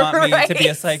why they want me to be a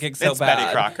Right. psychic so it's bad.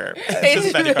 Betty Crocker. It's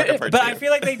just Betty Crocker part But two. I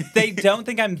feel like they don't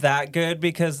think I'm that good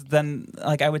because then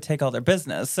like I would take all their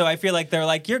business. So I feel like they're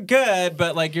like, you're good,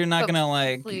 but like you're not But gonna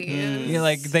like please. you're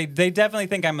like they definitely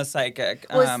think I'm a psychic.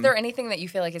 Was there anything that you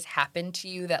feel like has happened to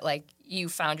you that like you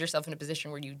found yourself in a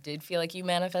position where you did feel like you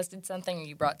manifested something or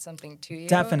you brought something to you?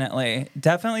 Definitely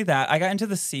that. I got into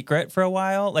The Secret for a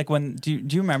while. Like when do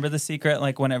you remember The Secret?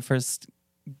 Like when it first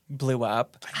blew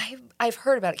up. I've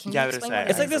heard about it. Can Yeah, I you was explain gonna what say,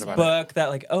 It's it like is? this heard about book that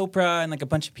like Oprah and like a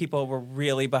bunch of people were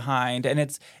really behind, and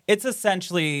it's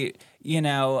essentially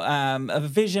a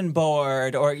vision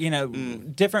board or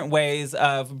different ways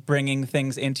of bringing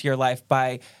things into your life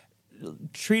by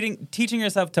teaching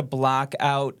yourself to block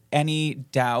out any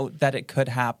doubt that it could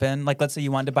happen. Like, let's say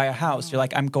you wanted to buy a house. You're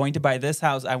like, I'm going to buy this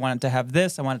house. I want it to have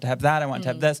this. I want it to have that. I want it to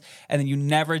have this. And then you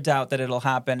never doubt that it'll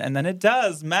happen. And then it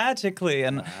does magically.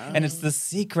 And it's the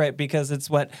secret because it's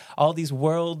what all these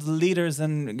world leaders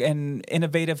and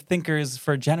innovative thinkers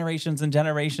for generations and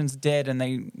generations did. And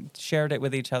they shared it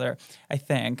with each other. I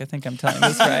think I'm telling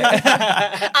this right.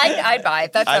 I'd buy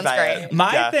it. That I'd sounds buy great. it.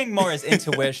 My Yeah. thing more is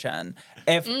intuition.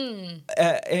 If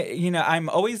I'm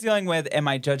always dealing with, am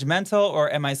I judgmental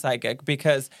or am I psychic?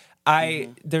 Because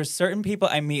there's certain people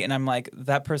I meet and I'm like,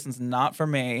 that person's not for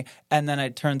me, and then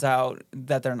it turns out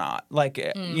that they're not. Like,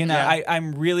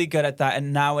 I'm really good at that,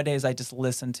 and nowadays I just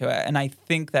listen to it, and I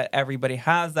think that everybody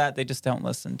has that. They just don't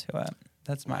listen to it.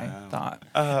 That's my thought.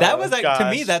 That was like,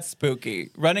 to me, gosh. that's spooky.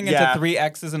 Running Yeah. into 3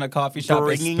 exes in a coffee shop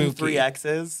Bringing is spooky. 3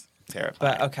 X's,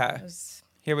 terrifying. But okay,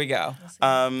 here we go.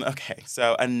 Okay,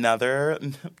 so another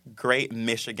great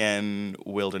Michigan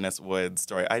wilderness woods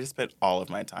story. I just spent all of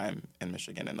my time in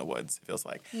Michigan in the woods, it feels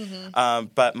like.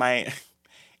 But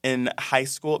in high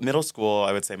school, middle school,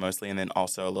 I would say mostly, and then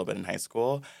also a little bit in high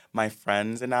school, my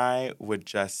friends and I would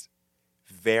just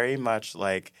very much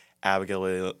like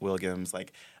Abigail Williams,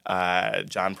 like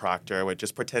John Proctor, would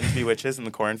just pretend to be witches in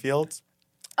the cornfields.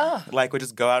 Oh. Like, we'd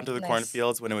just go out into the Nice.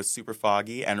 cornfields when it was super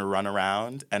foggy and run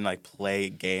around and, like, play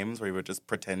games where we would just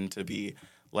pretend to be,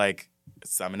 like,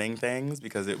 summoning things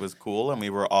because it was cool and we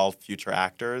were all future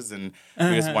actors and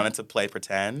we just wanted to play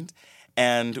pretend.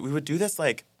 And we would do this,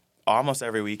 like, almost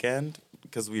every weekend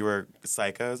because we were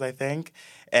psychos, I think,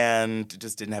 and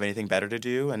just didn't have anything better to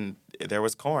do. And there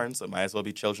was corn, so it might as well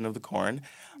be children of the corn.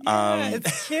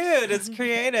 It's cute. It's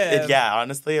creative.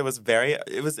 Honestly, it was very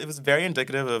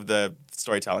indicative of the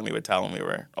storytelling we would tell when we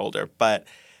were older. But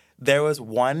there was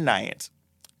one night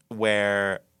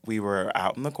where we were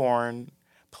out in the corn,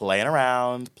 playing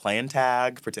around, playing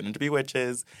tag, pretending to be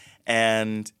witches,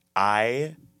 and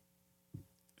I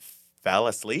fell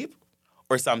asleep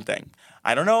or something.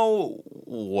 I don't know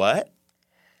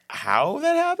how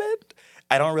that happened.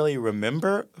 I don't really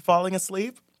remember falling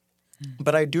asleep,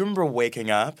 but I do remember waking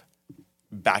up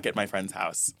back at my friend's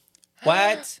house.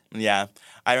 What? Yeah.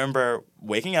 I remember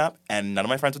waking up and none of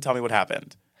my friends would tell me what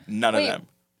happened. None Wait, of them.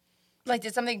 Like,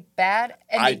 did something bad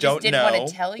and I they don't just didn't know want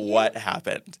to tell you? what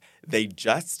happened. They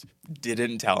just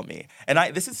didn't tell me.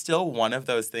 And this is still one of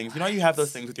those things. You know, you have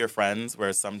those things with your friends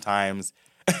where sometimes,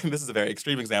 this is a very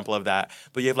extreme example of that,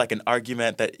 but you have like an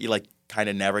argument that you like kind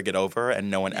of never get over and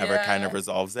no one ever kind of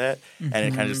resolves it and it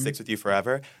kind of just sticks with you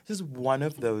forever. This is one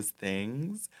of those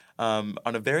things on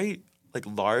a very like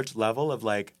large level of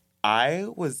like, I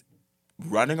was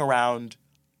running around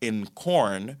in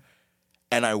corn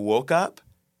and I woke up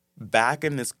back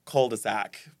in this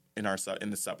cul-de-sac in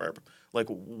the suburb. Like,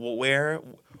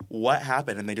 what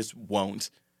happened? And they just won't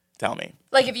tell me.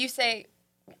 Like, if you say,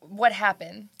 what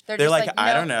happened? They're just like,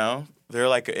 I no. don't know. They're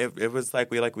like, it was like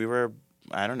we were,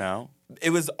 I don't know. It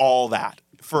was all that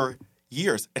for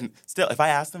years. And still, if I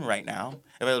asked them right now,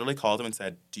 if I literally called them and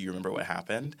said, do you remember what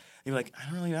happened? They'd be like, I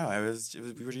don't really know.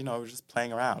 We were just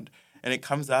playing around. And it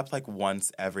comes up like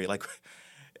once every, like,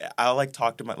 I'll like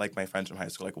talk to my friends from high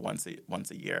school like once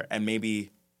a year, and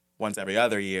maybe once every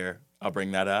other year I'll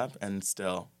bring that up, and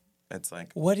still it's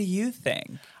like, What do you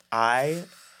think? I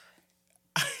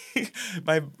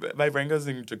my brain goes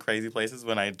into crazy places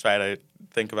when I try to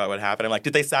think about what happened. I'm like,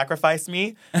 did they sacrifice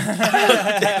me?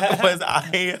 was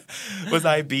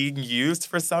I being used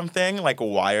for something? Like,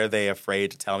 why are they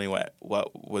afraid to tell me what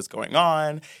was going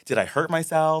on? Did I hurt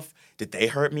myself? Did they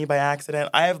hurt me by accident?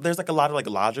 There's like a lot of like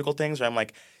logical things where I'm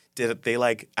like, did they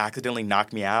like accidentally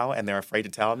knock me out and they're afraid to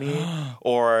tell me?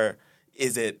 Or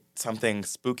is it something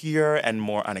spookier and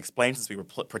more unexplained since we were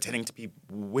pretending to be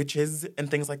witches and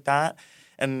things like that?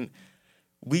 And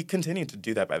we continued to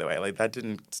do that, by the way. Like, that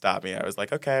didn't stop me. I was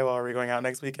like, okay, well, are we going out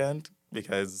next weekend?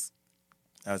 Because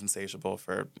I was insatiable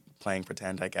for playing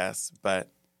pretend, I guess.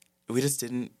 But we just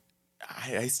didn't.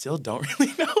 I still don't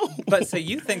really know. But so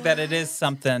you think that it is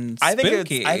something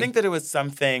spooky? I think that it was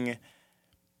something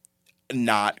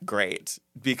not great.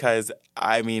 Because,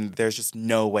 I mean, there's just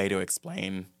no way to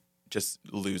explain just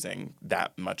losing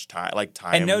that much time.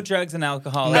 And no drugs and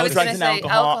alcohol. No drugs and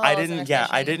alcohol. I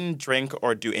I didn't drink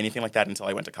or do anything like that until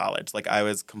I went to college. Like, I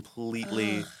was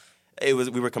completely we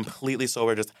were completely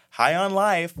sober, just high on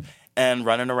life and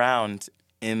running around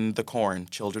in the corn,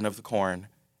 children of the corn,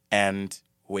 and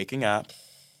waking up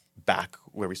back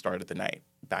where we started the night,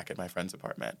 back at my friend's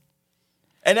apartment.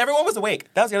 And everyone was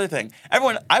awake. That was the other thing. I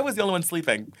was the only one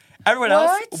sleeping. Everyone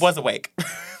else was awake.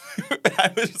 I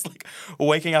was just like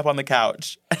waking up on the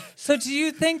couch. So do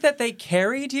you think that they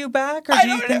carried you back, or do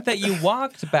you think that you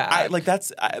walked back?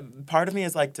 Part of me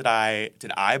is like, did I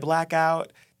black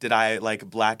out? Did I like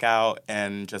black out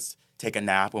and just take a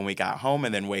nap when we got home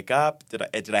and then wake up?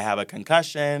 Did I have a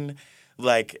concussion?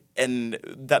 Like, and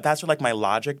that's where like my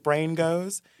logic brain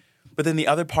goes. But then the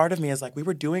other part of me is like, we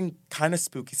were doing kind of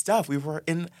spooky stuff. We were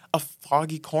in a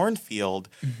foggy cornfield,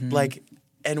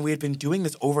 and we had been doing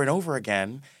this over and over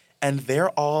again. And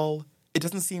it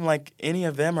doesn't seem like any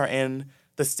of them are in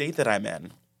the state that I'm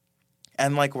in.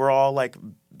 And like, we're all like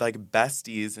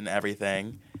besties and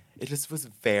everything. It just was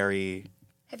very...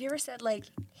 Have you ever said like,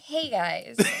 hey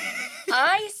guys,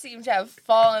 I seem to have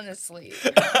fallen asleep,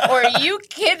 or you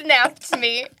kidnapped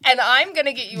me and I'm going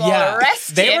to get you all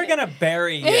arrested. They were going to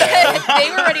bury you. They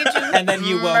were ready to And then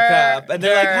you woke up and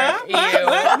they're like, huh?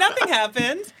 What? Nothing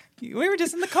happened. We were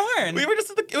just in the corn.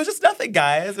 It was just nothing,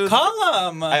 guys.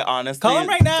 Call them. I honestly... Call them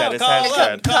right now. Call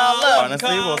them.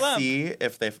 Honestly, we'll see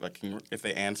if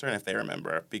they answer and if they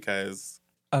remember, because...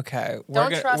 Okay. We're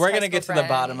going to get to the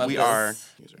bottom of this. We are...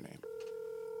 Username.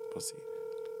 We'll see.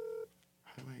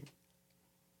 How do I...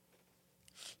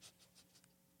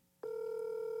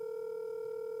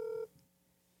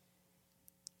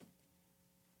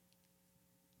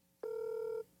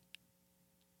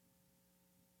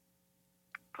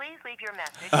 Please leave your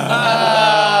message.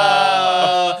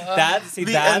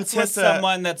 That's with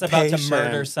someone that's about to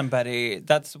murder somebody.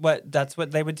 That's what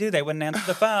they would do. They wouldn't answer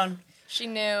the phone. She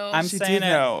knew. I'm saying did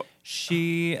know.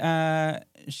 She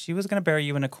was going to bury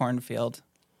you in a cornfield.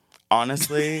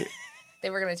 Honestly, They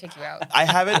were going to take you out.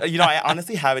 I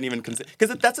honestly haven't even considered,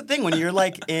 because that's the thing, when you're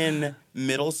like in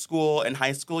middle school and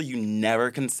high school, you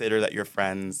never consider that your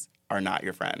friends are not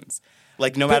your friends.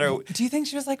 Like, no matter... Do you think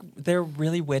she was like, they're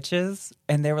really witches?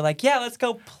 And they were like, yeah, let's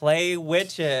go play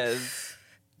witches.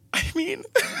 I mean,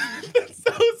 that's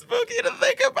so spooky to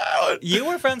think about. You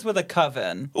were friends with a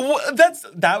coven. Well,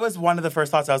 that was one of the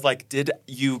first thoughts. I was like, did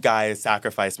you guys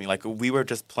sacrifice me? Like, we were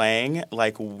just playing.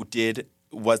 Like,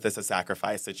 was this a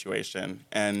sacrifice situation?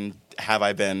 And have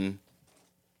I been...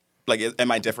 Like,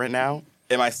 am I different now?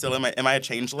 Am I a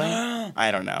changeling? I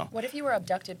don't know. What if you were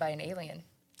abducted by an alien?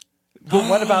 But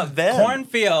what about them?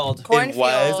 Cornfield. It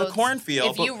was a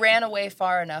cornfield. If you ran away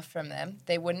far enough from them,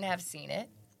 they wouldn't have seen it.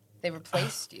 They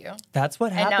replaced you. That's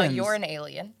what happens. And now you're an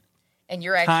alien. And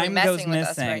you're actually messing with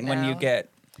us right now. When you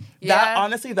get...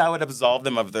 Honestly, that would absolve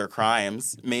them of their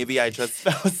crimes. Maybe I just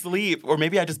fell asleep, or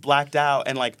maybe I just blacked out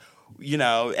and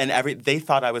they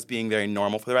thought I was being very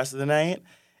normal for the rest of the night.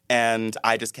 And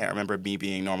I just can't remember me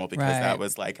being normal because that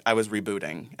was like, I was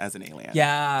rebooting as an alien.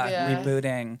 Yeah,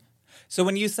 rebooting. So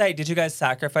when you say, did you guys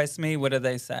sacrifice me? What do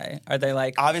they say? Are they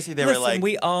like, obviously they were like,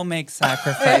 we all make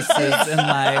sacrifices in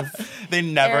life. They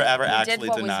never ever actually did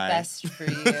what denied. was best for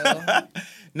you.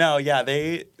 No, yeah,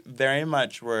 they very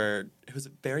much were. It was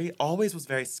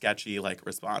very sketchy, like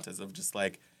responses of just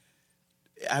like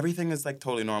everything is like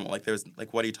totally normal. Like there was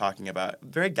like, what are you talking about?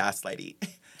 Very gaslighty,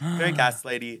 very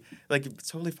gaslighty. Like it's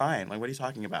totally fine. Like what are you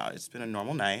talking about? It's been a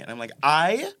normal night, and I'm like,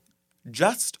 I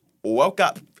just woke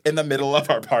up in the middle of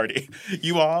our party.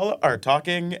 You all are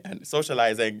talking and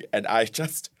socializing, and I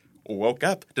just woke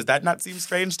up. Does that not seem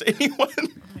strange to anyone?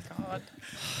 Oh my God.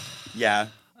 Yeah.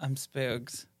 I'm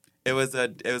spooked.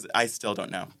 I still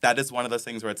don't know. That is one of those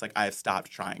things where it's like I've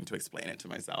stopped trying to explain it to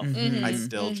myself. I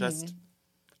still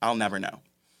I'll never know.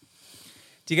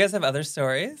 Do you guys have other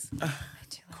stories?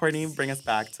 Courtney, bring us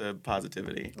back to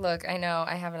positivity. Look, I know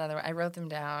I have another one. I wrote them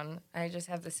down. I just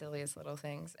have the silliest little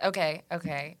things. Okay.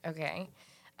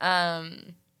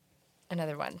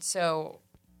 Another one. So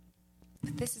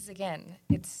this is, again,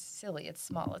 it's silly. It's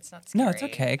small. It's not scary. No, it's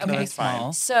okay. It can be it's fine.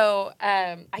 small. So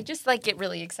I just get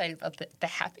really excited about the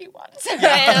happy ones. This is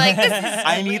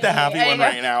I need the happy one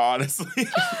right now, honestly.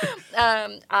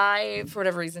 I, for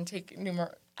whatever reason, take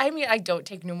I don't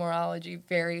take numerology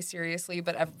very seriously,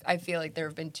 but I feel like there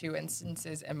have been 2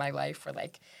 instances in my life where,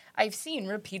 I've seen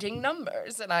repeating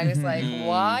numbers, and I was like,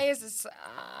 why is this?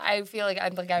 I feel like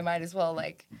I might as well,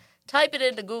 type it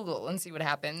into Google and see what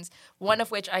happens. One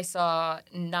of which I saw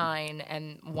 9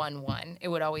 and 1. It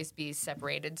would always be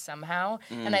separated somehow,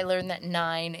 and I learned that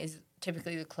 9 is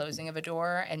typically the closing of a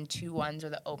door, and 2 1s are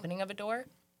the opening of a door.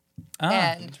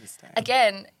 And Interesting.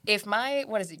 again, if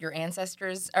your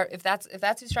ancestors, or if that's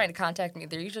who's trying to contact me,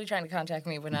 they're usually trying to contact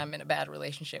me when I'm in a bad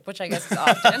relationship, which I guess is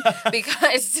often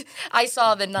because I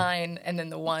saw the 9 and then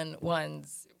the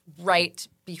 1s right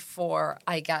before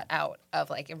I got out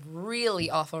of a really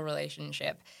awful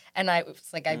relationship. And I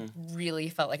really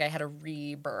felt like I had a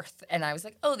rebirth. And I was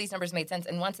like, oh, these numbers made sense.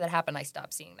 And once that happened, I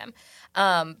stopped seeing them.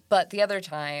 But the other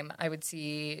time, I would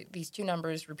see these 2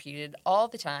 numbers repeated all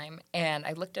the time. And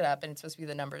I looked it up, and it's supposed to be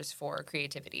the numbers for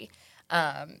creativity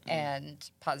and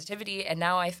positivity. And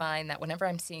now I find that whenever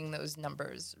I'm seeing those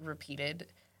numbers repeated,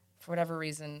 for whatever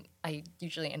reason, I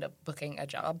usually end up booking a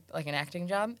job, like an acting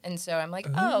job. And so I'm like,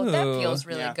 oh, that feels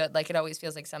really good. It always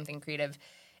feels like something creative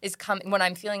is coming. When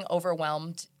I'm feeling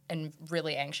overwhelmed and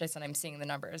really anxious and I'm seeing the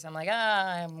numbers, I'm like,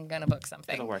 I'm going to book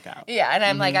something. It'll work out. Yeah, and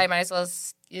I'm like, I might as well,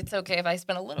 it's okay if I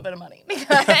spend a little bit of money. It's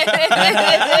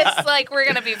we're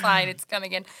going to be fine. It's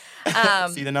coming in.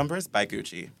 See the numbers? Buy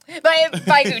Gucci.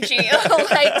 Buy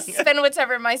Gucci. Spend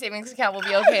whatever in my savings account will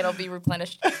be okay. It'll be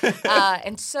replenished.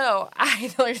 And so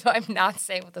the reason why I'm not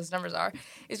saying what those numbers are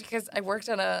is because I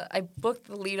booked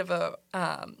the lead of a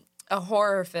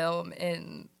horror film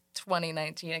in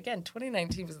 2019. Again,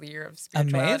 2019 was the year of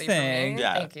spirituality for Amazing. me.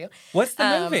 Yeah. Thank you. What's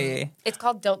the movie? It's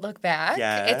called Don't Look Back.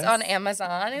 Yes. It's on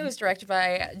Amazon. It was directed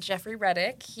by Jeffrey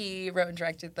Reddick. He wrote and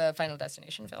directed the Final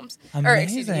Destination films. Or,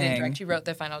 excuse me, he didn't direct. He wrote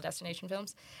the Final Destination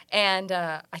films. And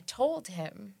I told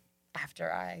him,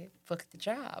 after I booked the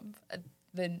job,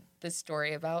 the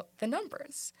story about the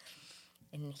numbers.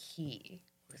 And he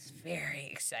was very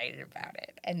excited about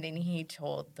it, and then he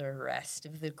told the rest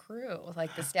of the crew,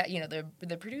 the staff,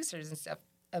 the producers and stuff,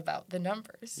 about the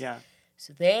numbers. Yeah.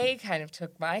 So they kind of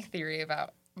took my theory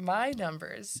about my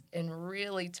numbers and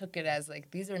really took it as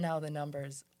these are now the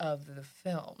numbers of the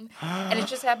film. And it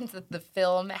just happens that the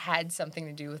film had something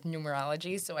to do with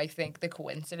numerology, so I think the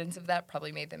coincidence of that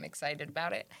probably made them excited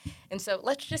about it. And so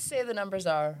let's just say the numbers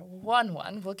are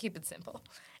 1. We'll keep it simple.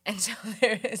 And so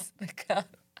there is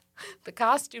the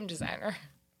costume designer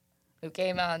who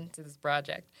came on to this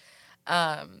project.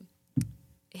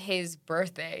 His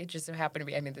birthday just so happened to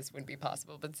be, this wouldn't be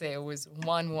possible, but say it was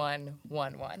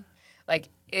 1111.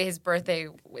 His birthday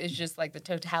is just the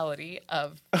totality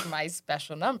of my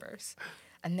special numbers.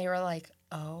 And they were like,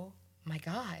 oh my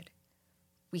God,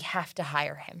 we have to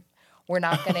hire him. We're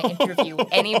not going to interview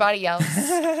anybody else.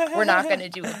 We're not going to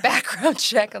do a background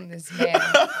check on this man.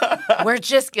 We're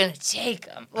just going to take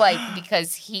him.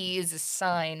 Because he is a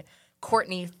sign.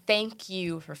 Courtney, thank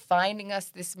you for finding us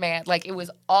this man. It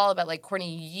was all about,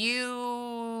 Courtney,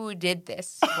 you did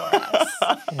this for us.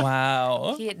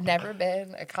 Wow. He had never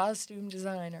been a costume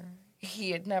designer.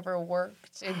 He had never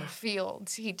worked in the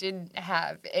fields. He didn't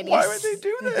have any. Why would they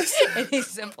do this? Any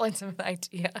semblance of an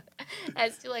idea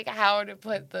as to how to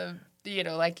put the he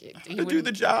to do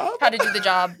the job? How to do the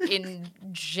job in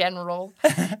general.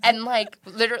 And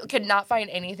literally could not find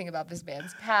anything about this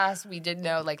man's past. We did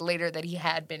know later that he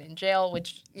had been in jail,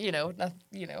 which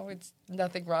it's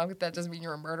nothing wrong with that. Doesn't mean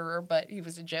you're a murderer, but he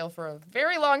was in jail for a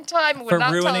very long time. For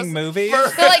ruining movies?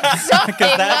 Something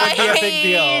that would be a big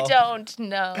deal. I don't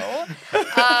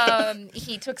know.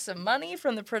 He took some money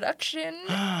from the production,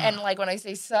 and when I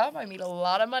say some, I mean a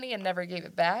lot of money, and never gave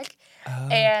it back.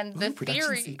 And the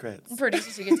production secrets.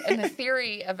 And the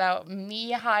theory about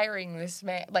me hiring this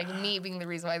man, me being the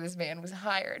reason why this man was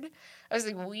hired, I was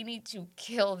like, we need to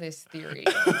kill this theory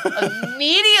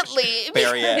immediately.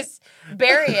 Bury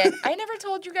it. I never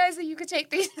told you guys that you could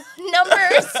take these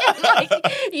numbers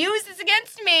and use this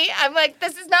against me. I'm like,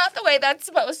 this is not the way that's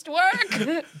supposed to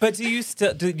work. But do you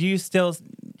still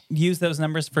use those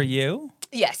numbers for you?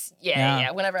 Yes. Yeah.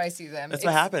 Yeah. Whenever I see them. That's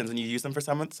what happens when you use them for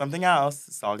something else.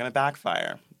 It's all gonna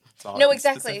backfire. It's all No,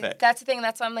 exactly. specific. That's the thing.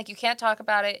 That's why I'm like, you can't talk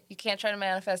about it. You can't try to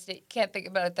manifest it. You can't think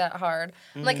about it that hard.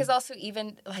 Like, because also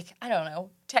even, like, I don't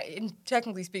know,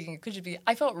 technically speaking, it could just be,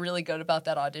 I felt really good about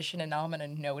that audition, and now I'm going to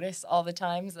notice all the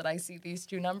times that I see these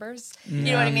two numbers. You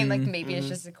know what I mean? Like, maybe it's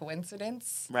just a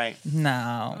coincidence. Right.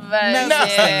 No. But No such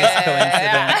thing as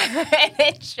coincidence. And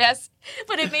it just,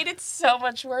 but it made it so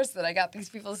much worse that I got these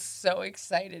people so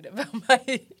excited about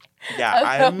my.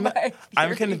 Yeah, about my I'm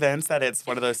theory. convinced that it's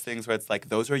one of those things where it's like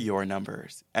those are your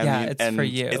numbers, and Yeah, it's for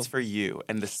you. It's for you.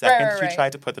 And the second right, you right.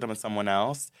 try to put them on someone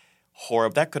else,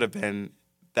 horrible. That could have been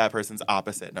that person's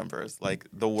opposite numbers, like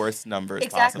the worst numbers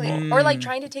Exactly. possible. Or like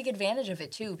trying to take advantage of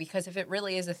it too, because if it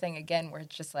really is a thing again where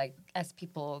it's just like as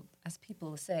people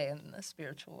say in the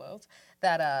spiritual world,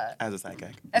 that As a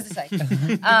psychic, that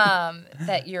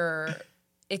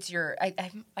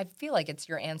I feel like it's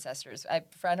your ancestors.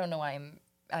 I don't know why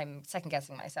I'm second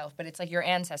guessing myself, but it's like your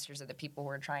ancestors are the people who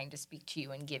are trying to speak to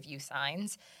you and give you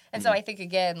signs. And so I think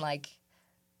again, like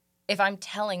if I'm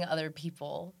telling other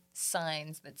people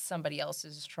signs that somebody else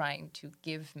is trying to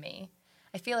give me,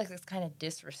 I feel like it's kind of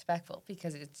disrespectful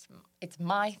because it's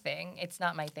my thing. It's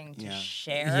not my thing to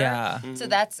share. Yeah. So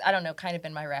that's, I don't know, kind of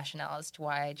been my rationale as to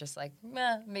why I just like,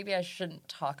 maybe I shouldn't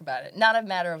talk about it. Not a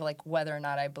matter of like whether or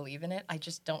not I believe in it. I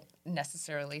just don't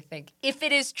necessarily think if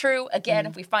it is true, again,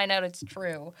 if we find out it's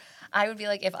true, I would be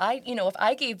like, if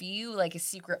I gave you like a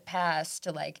secret pass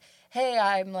to like, hey,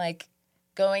 I'm like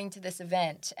going to this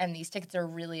event and these tickets are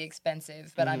really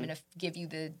expensive, but I'm going to give you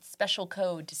the special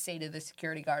code to say to the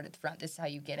security guard at the front, this is how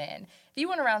you get in. If you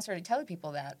went around and started telling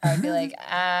people that, I would be like,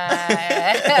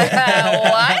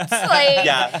 what?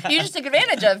 Like, you just took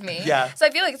advantage of me. Yeah. So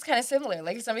I feel like it's kind of similar.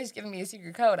 Like, if somebody's giving me a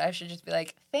secret code, I should just be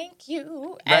like, thank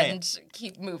you, and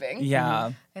keep moving.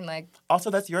 Yeah. And like, also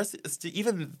that's yours.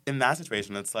 Even in that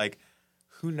situation, it's like,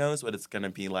 who knows what it's going to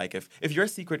be like if your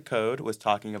secret code was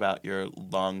talking about your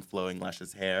long flowing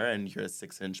luscious hair and your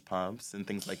 6-inch pumps and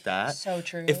things like that. so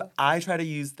true. If I try to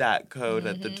use that code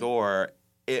at the door,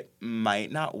 it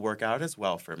might not work out as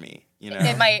well for me. You know,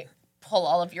 it might pull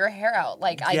all of your hair out.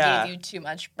 Like, I Yeah. gave you too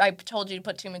much. I told you to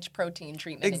put too much protein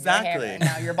treatment exactly. in your hair, and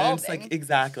now you're balding. It's like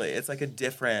exactly. It's like a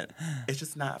different. It's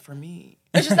just not for me.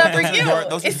 It's just not for you.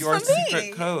 Those It's are your for me.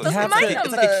 secret codes. Those are my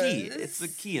It's like a key. numbers. It's a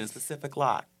key in a specific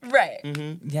lock. Right.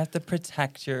 You have to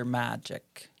protect your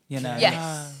magic, you know?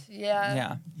 Yes. Yeah.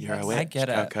 Yeah. You're a I witch, get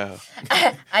it. Coco.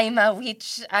 I'm a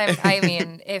witch. I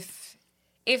mean,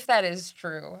 if that is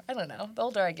true, I don't know. The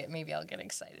older I get, maybe I'll get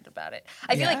excited about it.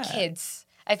 I feel like Yeah. kids.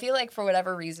 I feel like for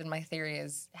whatever reason, my theory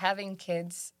is having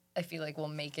kids. I feel like will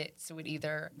make it so it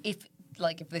either if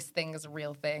this thing is a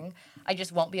real thing, I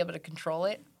just won't be able to control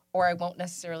it, or I won't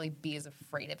necessarily be as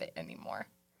afraid of it anymore.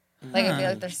 Like I feel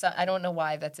like there's I don't know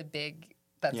why that's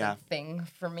Yeah. a thing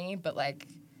for me, but like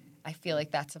I feel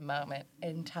like that's a moment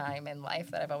in time in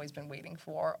life that I've always been waiting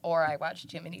for, or I watched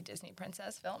too many Disney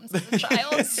princess films as a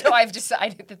child, so I've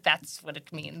decided that that's what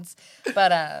it means.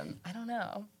 But I don't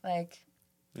know, like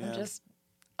I'm just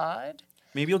odd.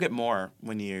 Maybe you'll get more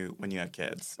when you have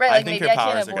kids. Right, I like, think maybe your I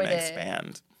can't powers are going avoid to it.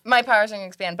 expand. My powers are going to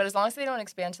expand, but as long as they don't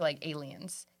expand to like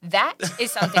aliens, that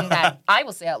is something that I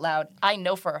will say out loud. I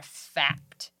know for a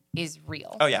fact is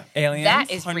real. Oh yeah, Aliens? That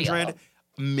is real. 100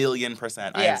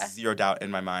 million%. I Yeah. have zero doubt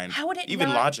in my mind. How would it even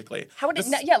not- logically? How would it?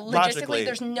 Just Not, yeah, logistically,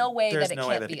 there's no way there's that it no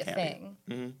way can't that be it a can't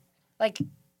be. thing. Like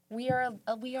we are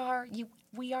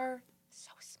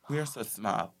so small. We are so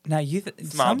small. Now,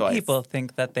 Small some boys. people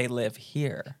think that they live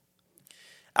here.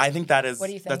 I think that is. What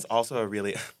do you think? That's also a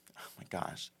really. Oh my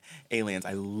gosh, aliens!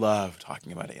 I love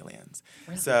talking about aliens.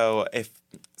 So if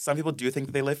some people do think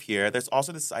that they live here, there's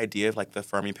also this idea of like the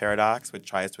Fermi paradox, which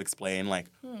tries to explain like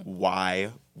why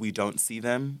we don't see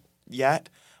them yet,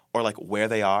 or like where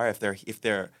they are. If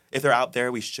they're out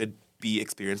there, we should be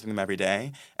experiencing them every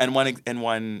day. And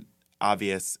one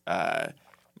obvious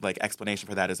like explanation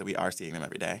for that is that we are seeing them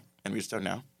every day, and we just don't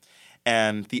know.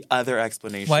 And the other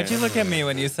explanation... Why'd you look at me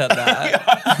when you said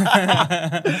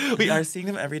that? We are seeing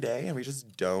them every day, and we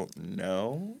just don't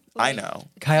know. I know.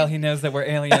 Kyle, he knows that we're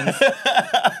aliens.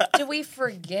 Do we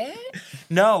forget?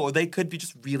 No, they could be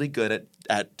just really good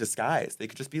at disguise. They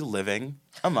could just be living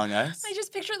among us. I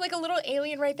just pictured like a little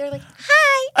alien right there, like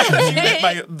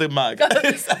hi. The mug. But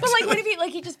like, what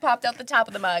if he just popped out the top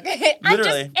of the mug? I'm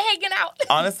Literally. just hanging out.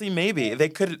 Honestly, maybe.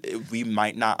 We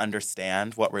might not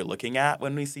understand what we're looking at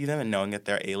when we see them and knowing that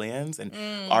they're aliens, and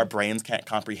our brains can't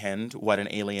comprehend what an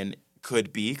alien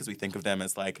could be, because we think of them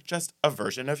as like just a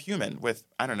version of human with,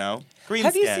 I don't know, green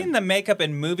Have skin. you seen the makeup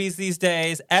in movies these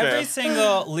days? Every True.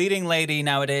 single leading lady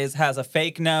nowadays has a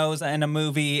fake nose in a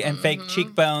movie and fake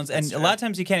cheekbones, and a lot of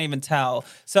times you can't even tell.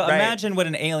 So Right. imagine what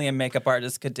an alien makeup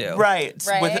artist could do. Right.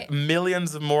 Right. With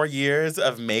millions of more years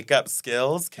of makeup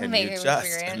skills, can Makeup you just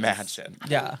experience. imagine?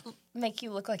 Yeah. Make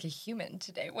you look like a human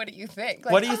today. What do you think?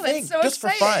 What do you oh, that's think? So Just for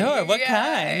exciting. fun. Sure, what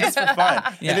kind? Just for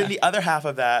fun. Yeah. And then the other half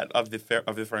of that, of the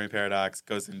Fermi paradox,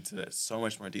 goes into so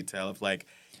much more detail of like,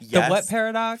 yes, The what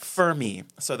paradox? Fermi.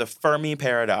 So the Fermi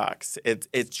paradox, it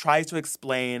tries to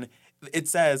explain, it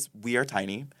says we are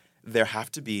tiny. There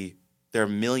are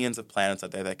millions of planets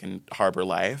out there that can harbor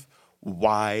life.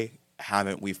 Why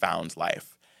haven't we found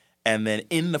life? And then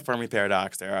in the Fermi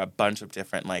paradox, there are a bunch of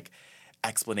different like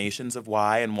explanations of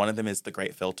why, and one of them is the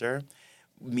Great Filter,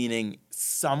 meaning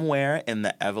somewhere in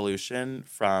the evolution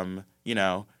from,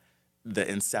 the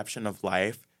inception of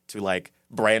life to like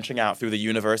branching out through the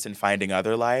universe and finding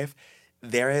other life,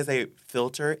 there is a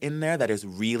filter in there that is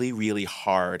really, really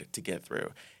hard to get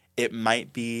through. It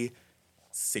might be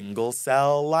single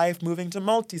cell life moving to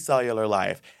multicellular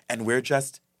life, and we're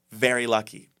just very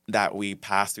lucky that we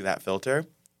pass through that filter.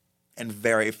 And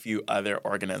very few other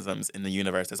organisms in the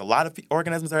universe. There's a lot of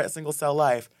organisms that are at single cell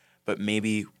life, but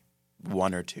maybe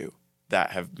one or two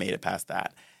that have made it past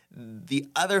that. The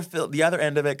other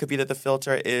end of it could be that the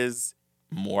filter is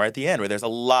more at the end, where there's a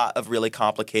lot of really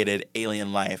complicated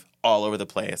alien life all over the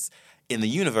place in the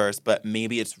universe, but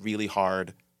maybe it's really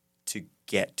hard to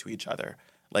get to each other.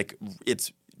 Like,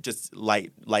 it's just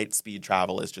light speed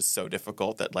travel is just so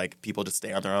difficult that like people just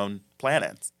stay on their own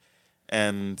planets.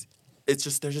 And there's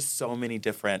just so many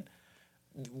different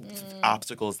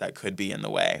obstacles that could be in the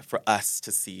way for us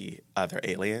to see other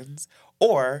aliens,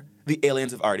 or the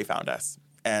aliens have already found us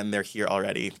and they're here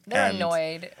already. They're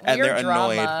annoyed. And Weird they're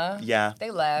drama. annoyed. Yeah.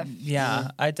 They left. Yeah,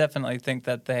 I definitely think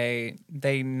that they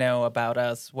know about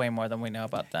us way more than we know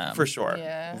about them. For sure.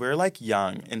 Yeah. We're like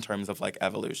young in terms of like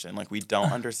evolution. Like we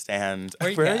don't understand.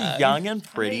 We're We're young. young and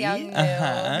pretty Young, new,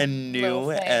 and new little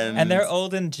thing. And they're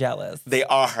old and jealous. they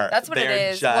are. That's what they're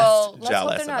it is. Just Well, let's hope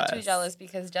jealous they're not of too us. jealous,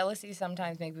 because jealousy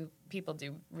sometimes makes people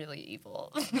do really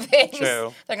evil things.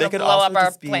 True. They're They going to could blow also up our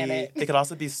just be- planet. They could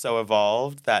also be so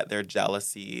evolved that their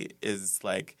jealousy is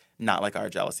like not like our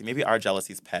jealousy. Maybe our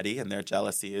jealousy is petty and their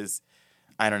jealousy is,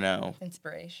 I don't know,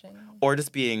 Inspiration. or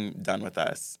just being done with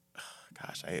us.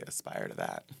 Gosh, I aspire to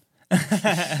that.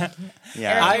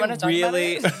 Yeah. Eric, I you wanna talk about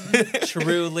really, it?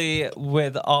 truly,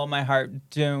 with all my heart,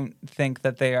 don't think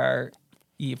that they are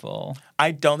evil. I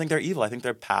don't think they're evil. I think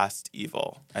they're past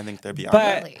evil. I think they're beyond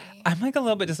But it. Really? I'm like a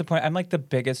little bit disappointed. I'm like the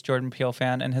biggest Jordan Peele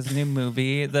fan, and his new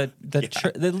movie, at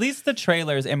least the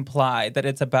trailers imply that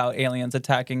it's about aliens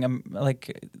attacking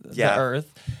the Yeah.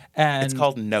 Earth. And It's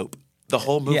called Nope. The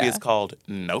whole movie Yeah. is called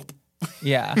Nope.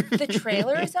 yeah, The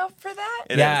trailer is out for that?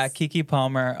 It yeah. is. Kiki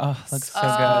Palmer. Oh, looks so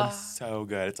good. So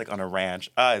good. It's like on a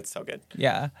ranch. It's so good.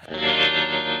 Yeah.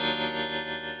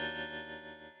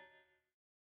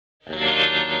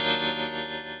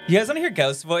 You guys want to hear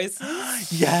ghost voices?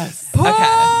 Yes.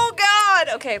 Oh, God.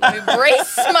 Okay, let me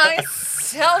brace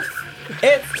myself.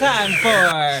 It's time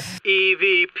for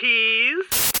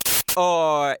EVPs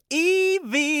or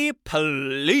EV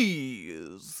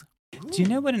Please. Do you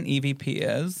know what an EVP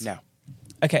is? No.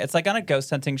 Okay, it's like on a ghost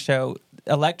hunting show,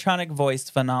 electronic voice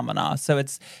phenomena. So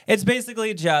it's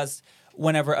basically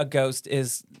whenever a ghost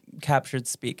is captured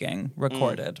speaking,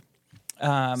 recorded.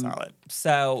 Solid.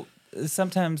 So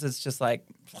sometimes it's just like,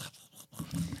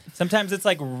 sometimes it's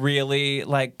like really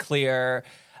like clear.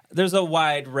 There's a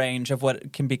wide range of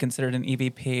what can be considered an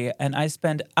EVP, and I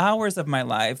spend hours of my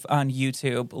life on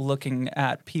YouTube looking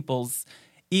at people's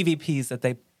EVPs that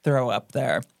they throw up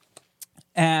there.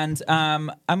 And I'm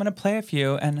going to play a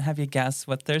few and have you guess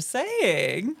what they're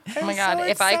saying. Oh, my God.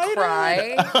 If I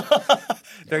cry,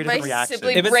 Very my different reaction.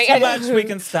 sibling- If it's Bring- too much, we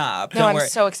can stop. no, Don't I'm worry.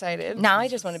 so excited. Now I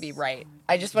just want to be right.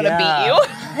 I just want to Yeah. beat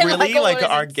you. Really, what like does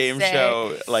our it game say?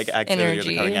 show, like activities are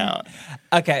Energy. coming out.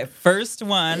 Okay, first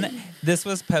one. This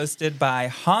was posted by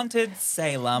Haunted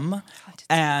Salem,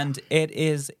 and it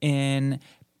is in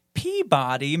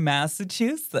Peabody,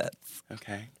 Massachusetts.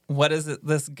 Okay. What is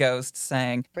this ghost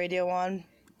saying? Radio on.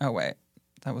 Oh, wait.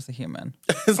 That was a human.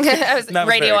 I was That was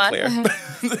radio very on.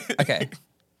 clear. Okay,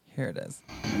 here it is.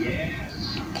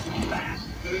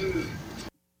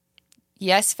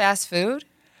 Yes, fast food.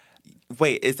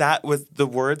 Wait, was the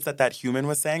words that human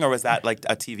was saying, or was that like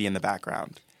a TV in the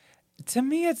background? To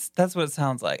me, that's what it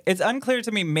sounds like. It's unclear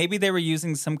to me. Maybe they were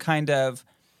using some kind of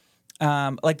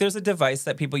like there's a device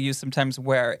that people use sometimes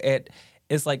where it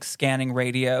is like scanning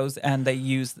radios, and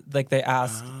they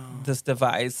ask this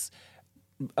device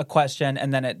a question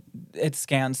and then it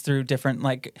scans through different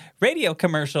like radio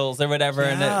commercials or whatever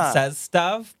and Yeah. it says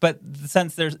stuff. But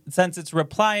since it's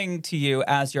replying to you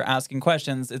as you're asking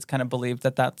questions, it's kind of believed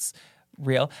that that's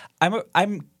real. I'm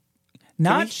Can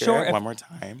not we hear sure it if one more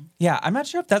time. yeah, I'm not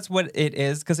sure if that's what it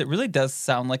is because it really does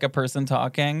sound like a person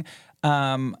talking.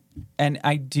 And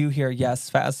I do hear yes,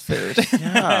 fast food.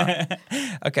 Yeah.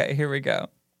 Okay, here we go.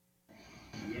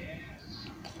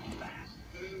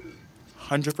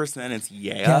 100% it's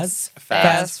yes. Yes,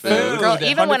 Fast food. Girl,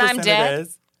 even when I'm 100% it dead,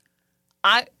 is.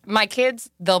 my kids,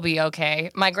 they'll be okay.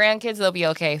 My grandkids, they'll be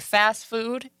okay. Fast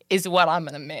food is what I'm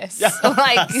gonna miss.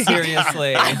 Like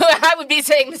Seriously. I would be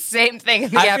saying the same thing in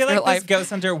the I feel like afterlife. this ghost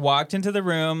hunter walked into the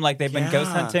room like they've been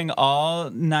ghost Yeah. hunting all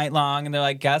night long, and they're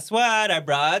like, "Guess what? I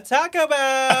brought Taco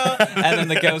Bell." And then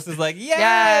the ghost is like, "Yes,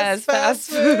 Yes, fast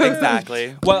food."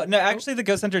 Exactly. Well, no, actually, the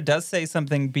ghost hunter does say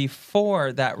something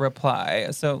before that reply.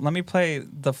 So let me play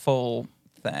the full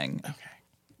thing. Okay.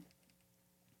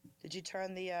 Did you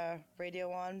turn the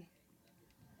radio on?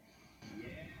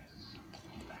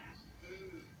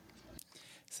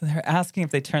 So they're asking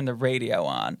if they turn the radio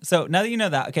on. So now that you know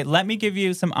that, okay, let me give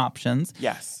you some options.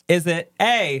 Yes. Is it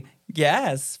A,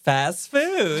 yes, fast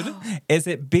food? Is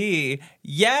it B,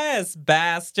 yes,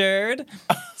 bastard?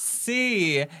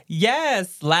 C,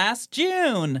 yes, last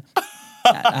June?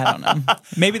 I don't know.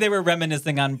 Maybe they were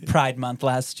reminiscing on Pride Month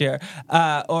last year.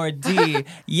 Or D,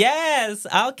 yes,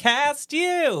 I'll cast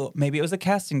you. Maybe it was a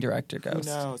casting director Who ghost.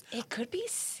 knows? It could be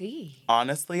C.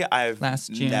 Honestly, I've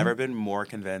Last June. never been more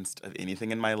convinced of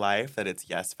anything in my life that it's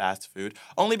yes, fast food.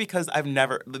 Only because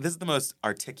this is the most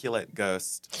articulate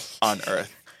ghost on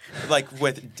earth. Like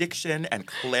with diction and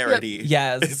clarity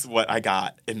Yes. is what I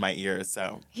got in my ears.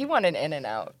 So He wanted in and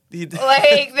out. he-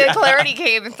 Like the clarity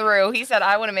came through. He said,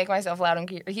 "I want to make myself loud and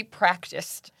clear." He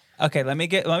practiced. Okay, let me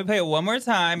play it one more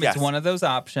time. Yes. It's one of those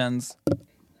options.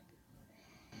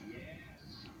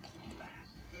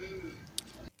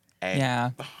 A. Yeah.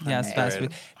 Yes, fast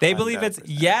 100. food. They believe it's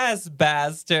 100%. yes,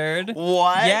 bastard.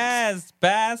 What? Yes,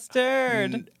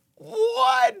 bastard.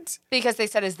 What? Because they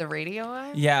said, "Is the radio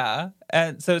on?" Yeah.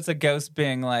 And so it's a ghost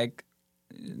being like,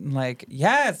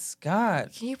 yes,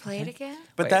 God. Can you play it again?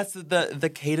 But Wait. that's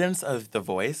the cadence of the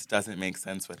voice doesn't make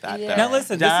sense with that. Yeah. though. Now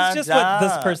listen, Da, this is just what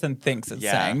this da. person thinks it's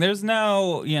Yeah. saying. There's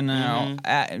no,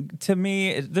 to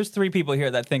me, there's 3 people here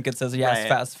that think it says yes, Right.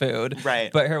 fast food.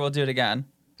 Right. But here, we'll do it again.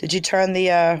 Did you turn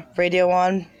the radio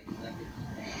on?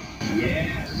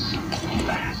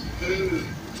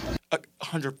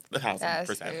 100,000%.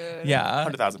 Fast food. Yeah.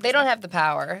 100,000%. They don't have the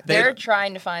power. They're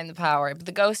trying to find the power, but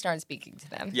the ghosts aren't speaking to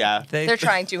them. Yeah. They're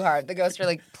trying too hard. The ghosts are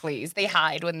like, please. They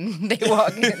hide when they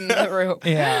walk in the room.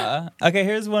 Yeah. Okay,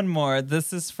 here's one more.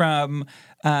 This is from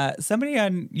somebody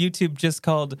on YouTube just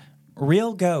called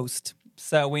Real Ghost.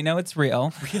 So we know it's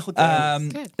real. Real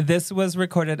Ghost. This was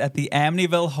recorded at the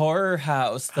Amityville Horror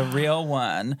House, the real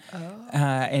one,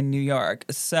 in New York.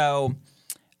 So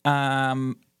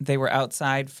they were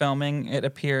outside filming, it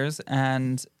appears,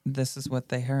 and this is what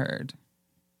they heard.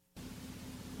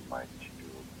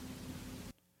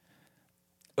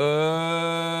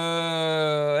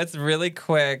 Oh, it's really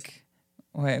quick.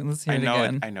 Wait, let's hear I it know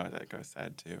again. I know what that ghost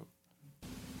said too.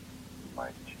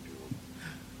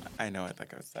 I know what that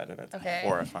ghost said, and it's Okay.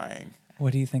 horrifying.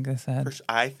 What do you think they said? For sure,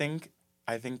 I think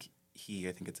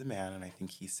it's a man, and I think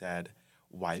he said,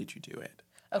 "Why did you do it?"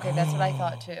 Okay, that's what I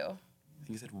thought too. I think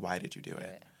he said, "Why did you do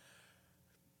it?"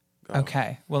 Go.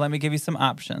 Okay, well, let me give you some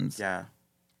options. Yeah.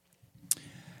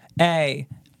 A,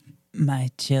 my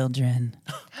children.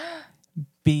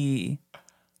 B,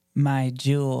 my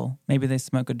jewel. Maybe they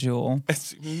smoke a jewel.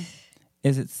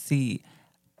 Is it C,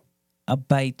 I'll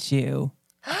bite you?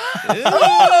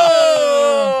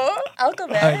 Oh, I'll go Or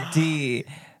back. D,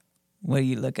 what are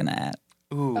you looking at?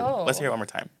 Ooh. Oh. Let's hear it one more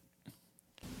time.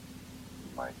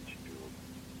 Why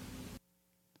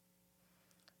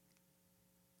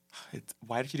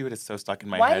did you do it? It's so stuck in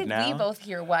my Why head did now. we both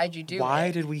hear why'd you do Why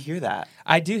it? did we hear that?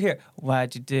 I do hear,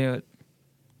 why'd you do it?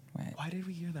 Wait, Why did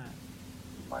we hear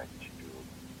that?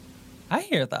 I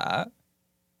hear that.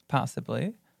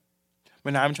 Possibly.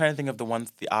 But now I'm trying to think of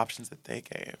the options that they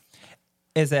gave.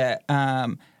 Is it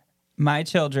my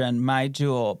children, my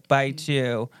jewel, bite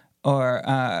you, or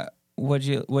what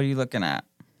are you looking at?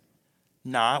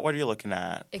 Not what are you looking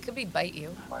at? It could be bite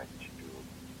you.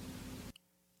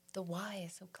 The why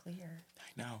is so clear.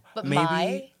 I know. But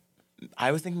maybe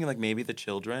I was thinking like maybe the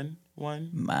children one.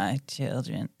 My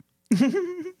children.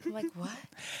 I'm like, what?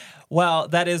 Well,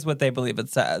 that is what they believe it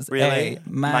says. Really? A,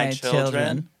 my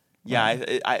children. Yeah,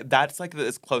 that's like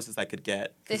as close as I could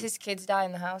get. Did his kids die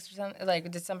in the house or something?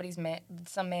 Like, did some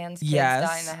man's kids Yes.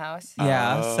 die in the house?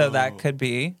 Yeah, so that Oh. could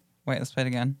be. Wait, let's play it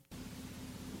again.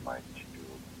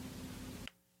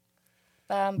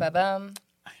 Bum, ba, bum.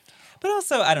 But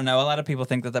also, I don't know, a lot of people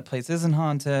think that place isn't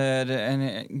haunted, and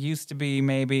it used to be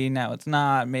maybe, now it's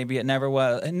not, maybe it never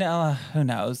was. No, who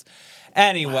knows?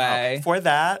 Anyway. For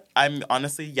that, I'm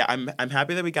honestly, I'm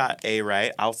happy that we got A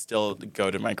right. I'll still go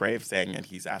to my grave saying that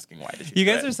he's asking why did You do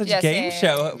guys it? are such Yes, game yeah.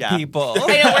 show Yeah. people.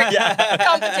 I know, we're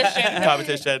competition.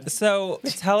 Competition. So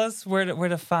tell us where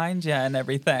to find you and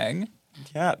everything.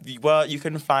 Yeah. Well, you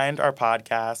can find our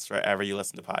podcast wherever you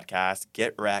listen to podcasts.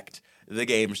 Get Wrecked, the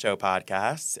game show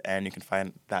podcast. And you can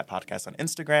find that podcast on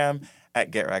Instagram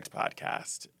at Get Wrecked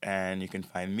Podcast. And you can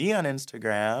find me on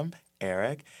Instagram,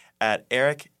 Eric, at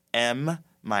Eric M.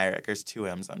 Myrick. There's 2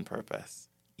 M's on purpose.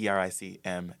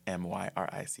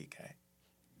 ERICMMYRICK.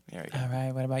 There we go. All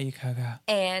right, what about you, Coco?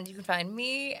 And you can find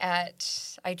me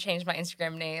at, I changed my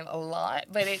Instagram name a lot,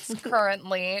 but it's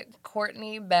currently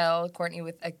Courtney Bell, Courtney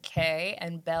with a K,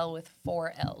 and Bell with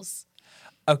 4 L's.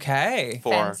 Okay.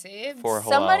 Fancy. Four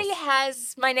whole Somebody L's.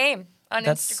 has my name on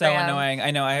That's Instagram. so annoying.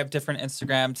 I know I have different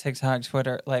Instagram, TikTok,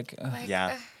 Twitter, ugh,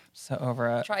 Yeah. so over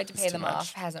it. Tried to pay too them much.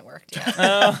 off. Hasn't worked yet.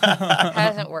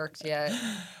 Hasn't worked yet.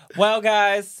 Well,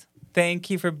 guys, thank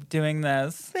you for doing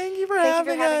this. Thank you for Thank you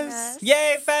having for having us. us.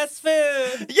 Yay, fast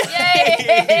food!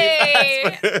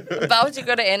 Yay! About to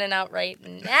go to In-N-Out right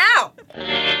now.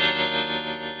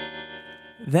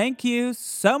 Thank you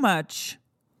so much,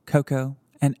 Coco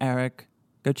and Eric.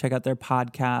 Go check out their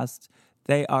podcast.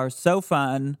 They are so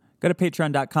fun. Go to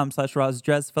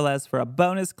patreon.com/RozDressFilets for a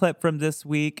bonus clip from this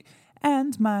week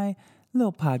and my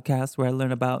little podcast where I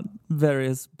learn about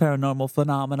various paranormal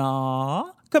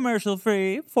phenomena. Commercial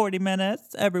free, 40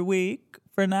 minutes every week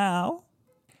for now.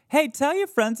 Hey, tell your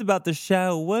friends about the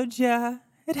show, would ya?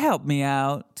 It helped me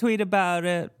out. Tweet about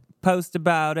it, post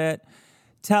about it.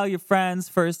 Tell your friends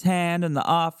firsthand in the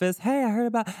office, hey, I heard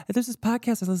about, there's this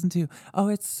podcast I listen to. Oh,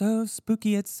 it's so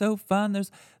spooky. It's so fun. There's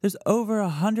over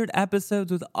 100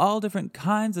 episodes with all different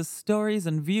kinds of stories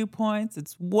and viewpoints.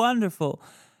 It's wonderful.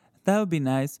 That would be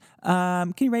nice.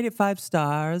 Can you rate it 5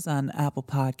 stars on Apple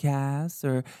Podcasts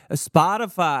or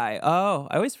Spotify? Oh,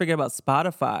 I always forget about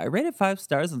Spotify. Rate it 5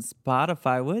 stars on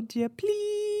Spotify, would you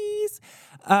please?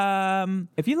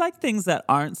 If you like things that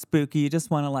aren't spooky, you just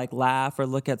want to laugh or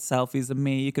look at selfies of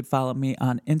me, you could follow me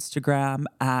on Instagram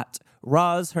at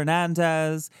Roz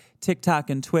Hernandez.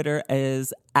 TikTok and Twitter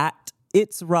is at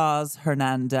It's Roz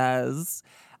Hernandez.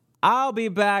 I'll be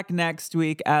back next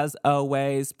week as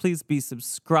always. Please be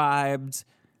subscribed.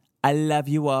 I love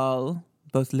you all,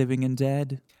 both living and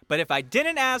dead. But if I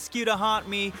didn't ask you to haunt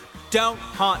me, don't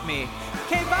haunt me.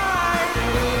 Okay, bye!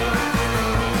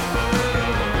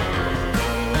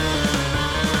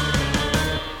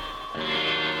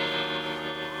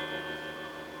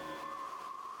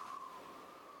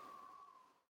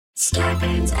 Star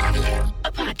Bands Audio,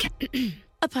 a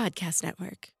podcast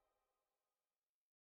network.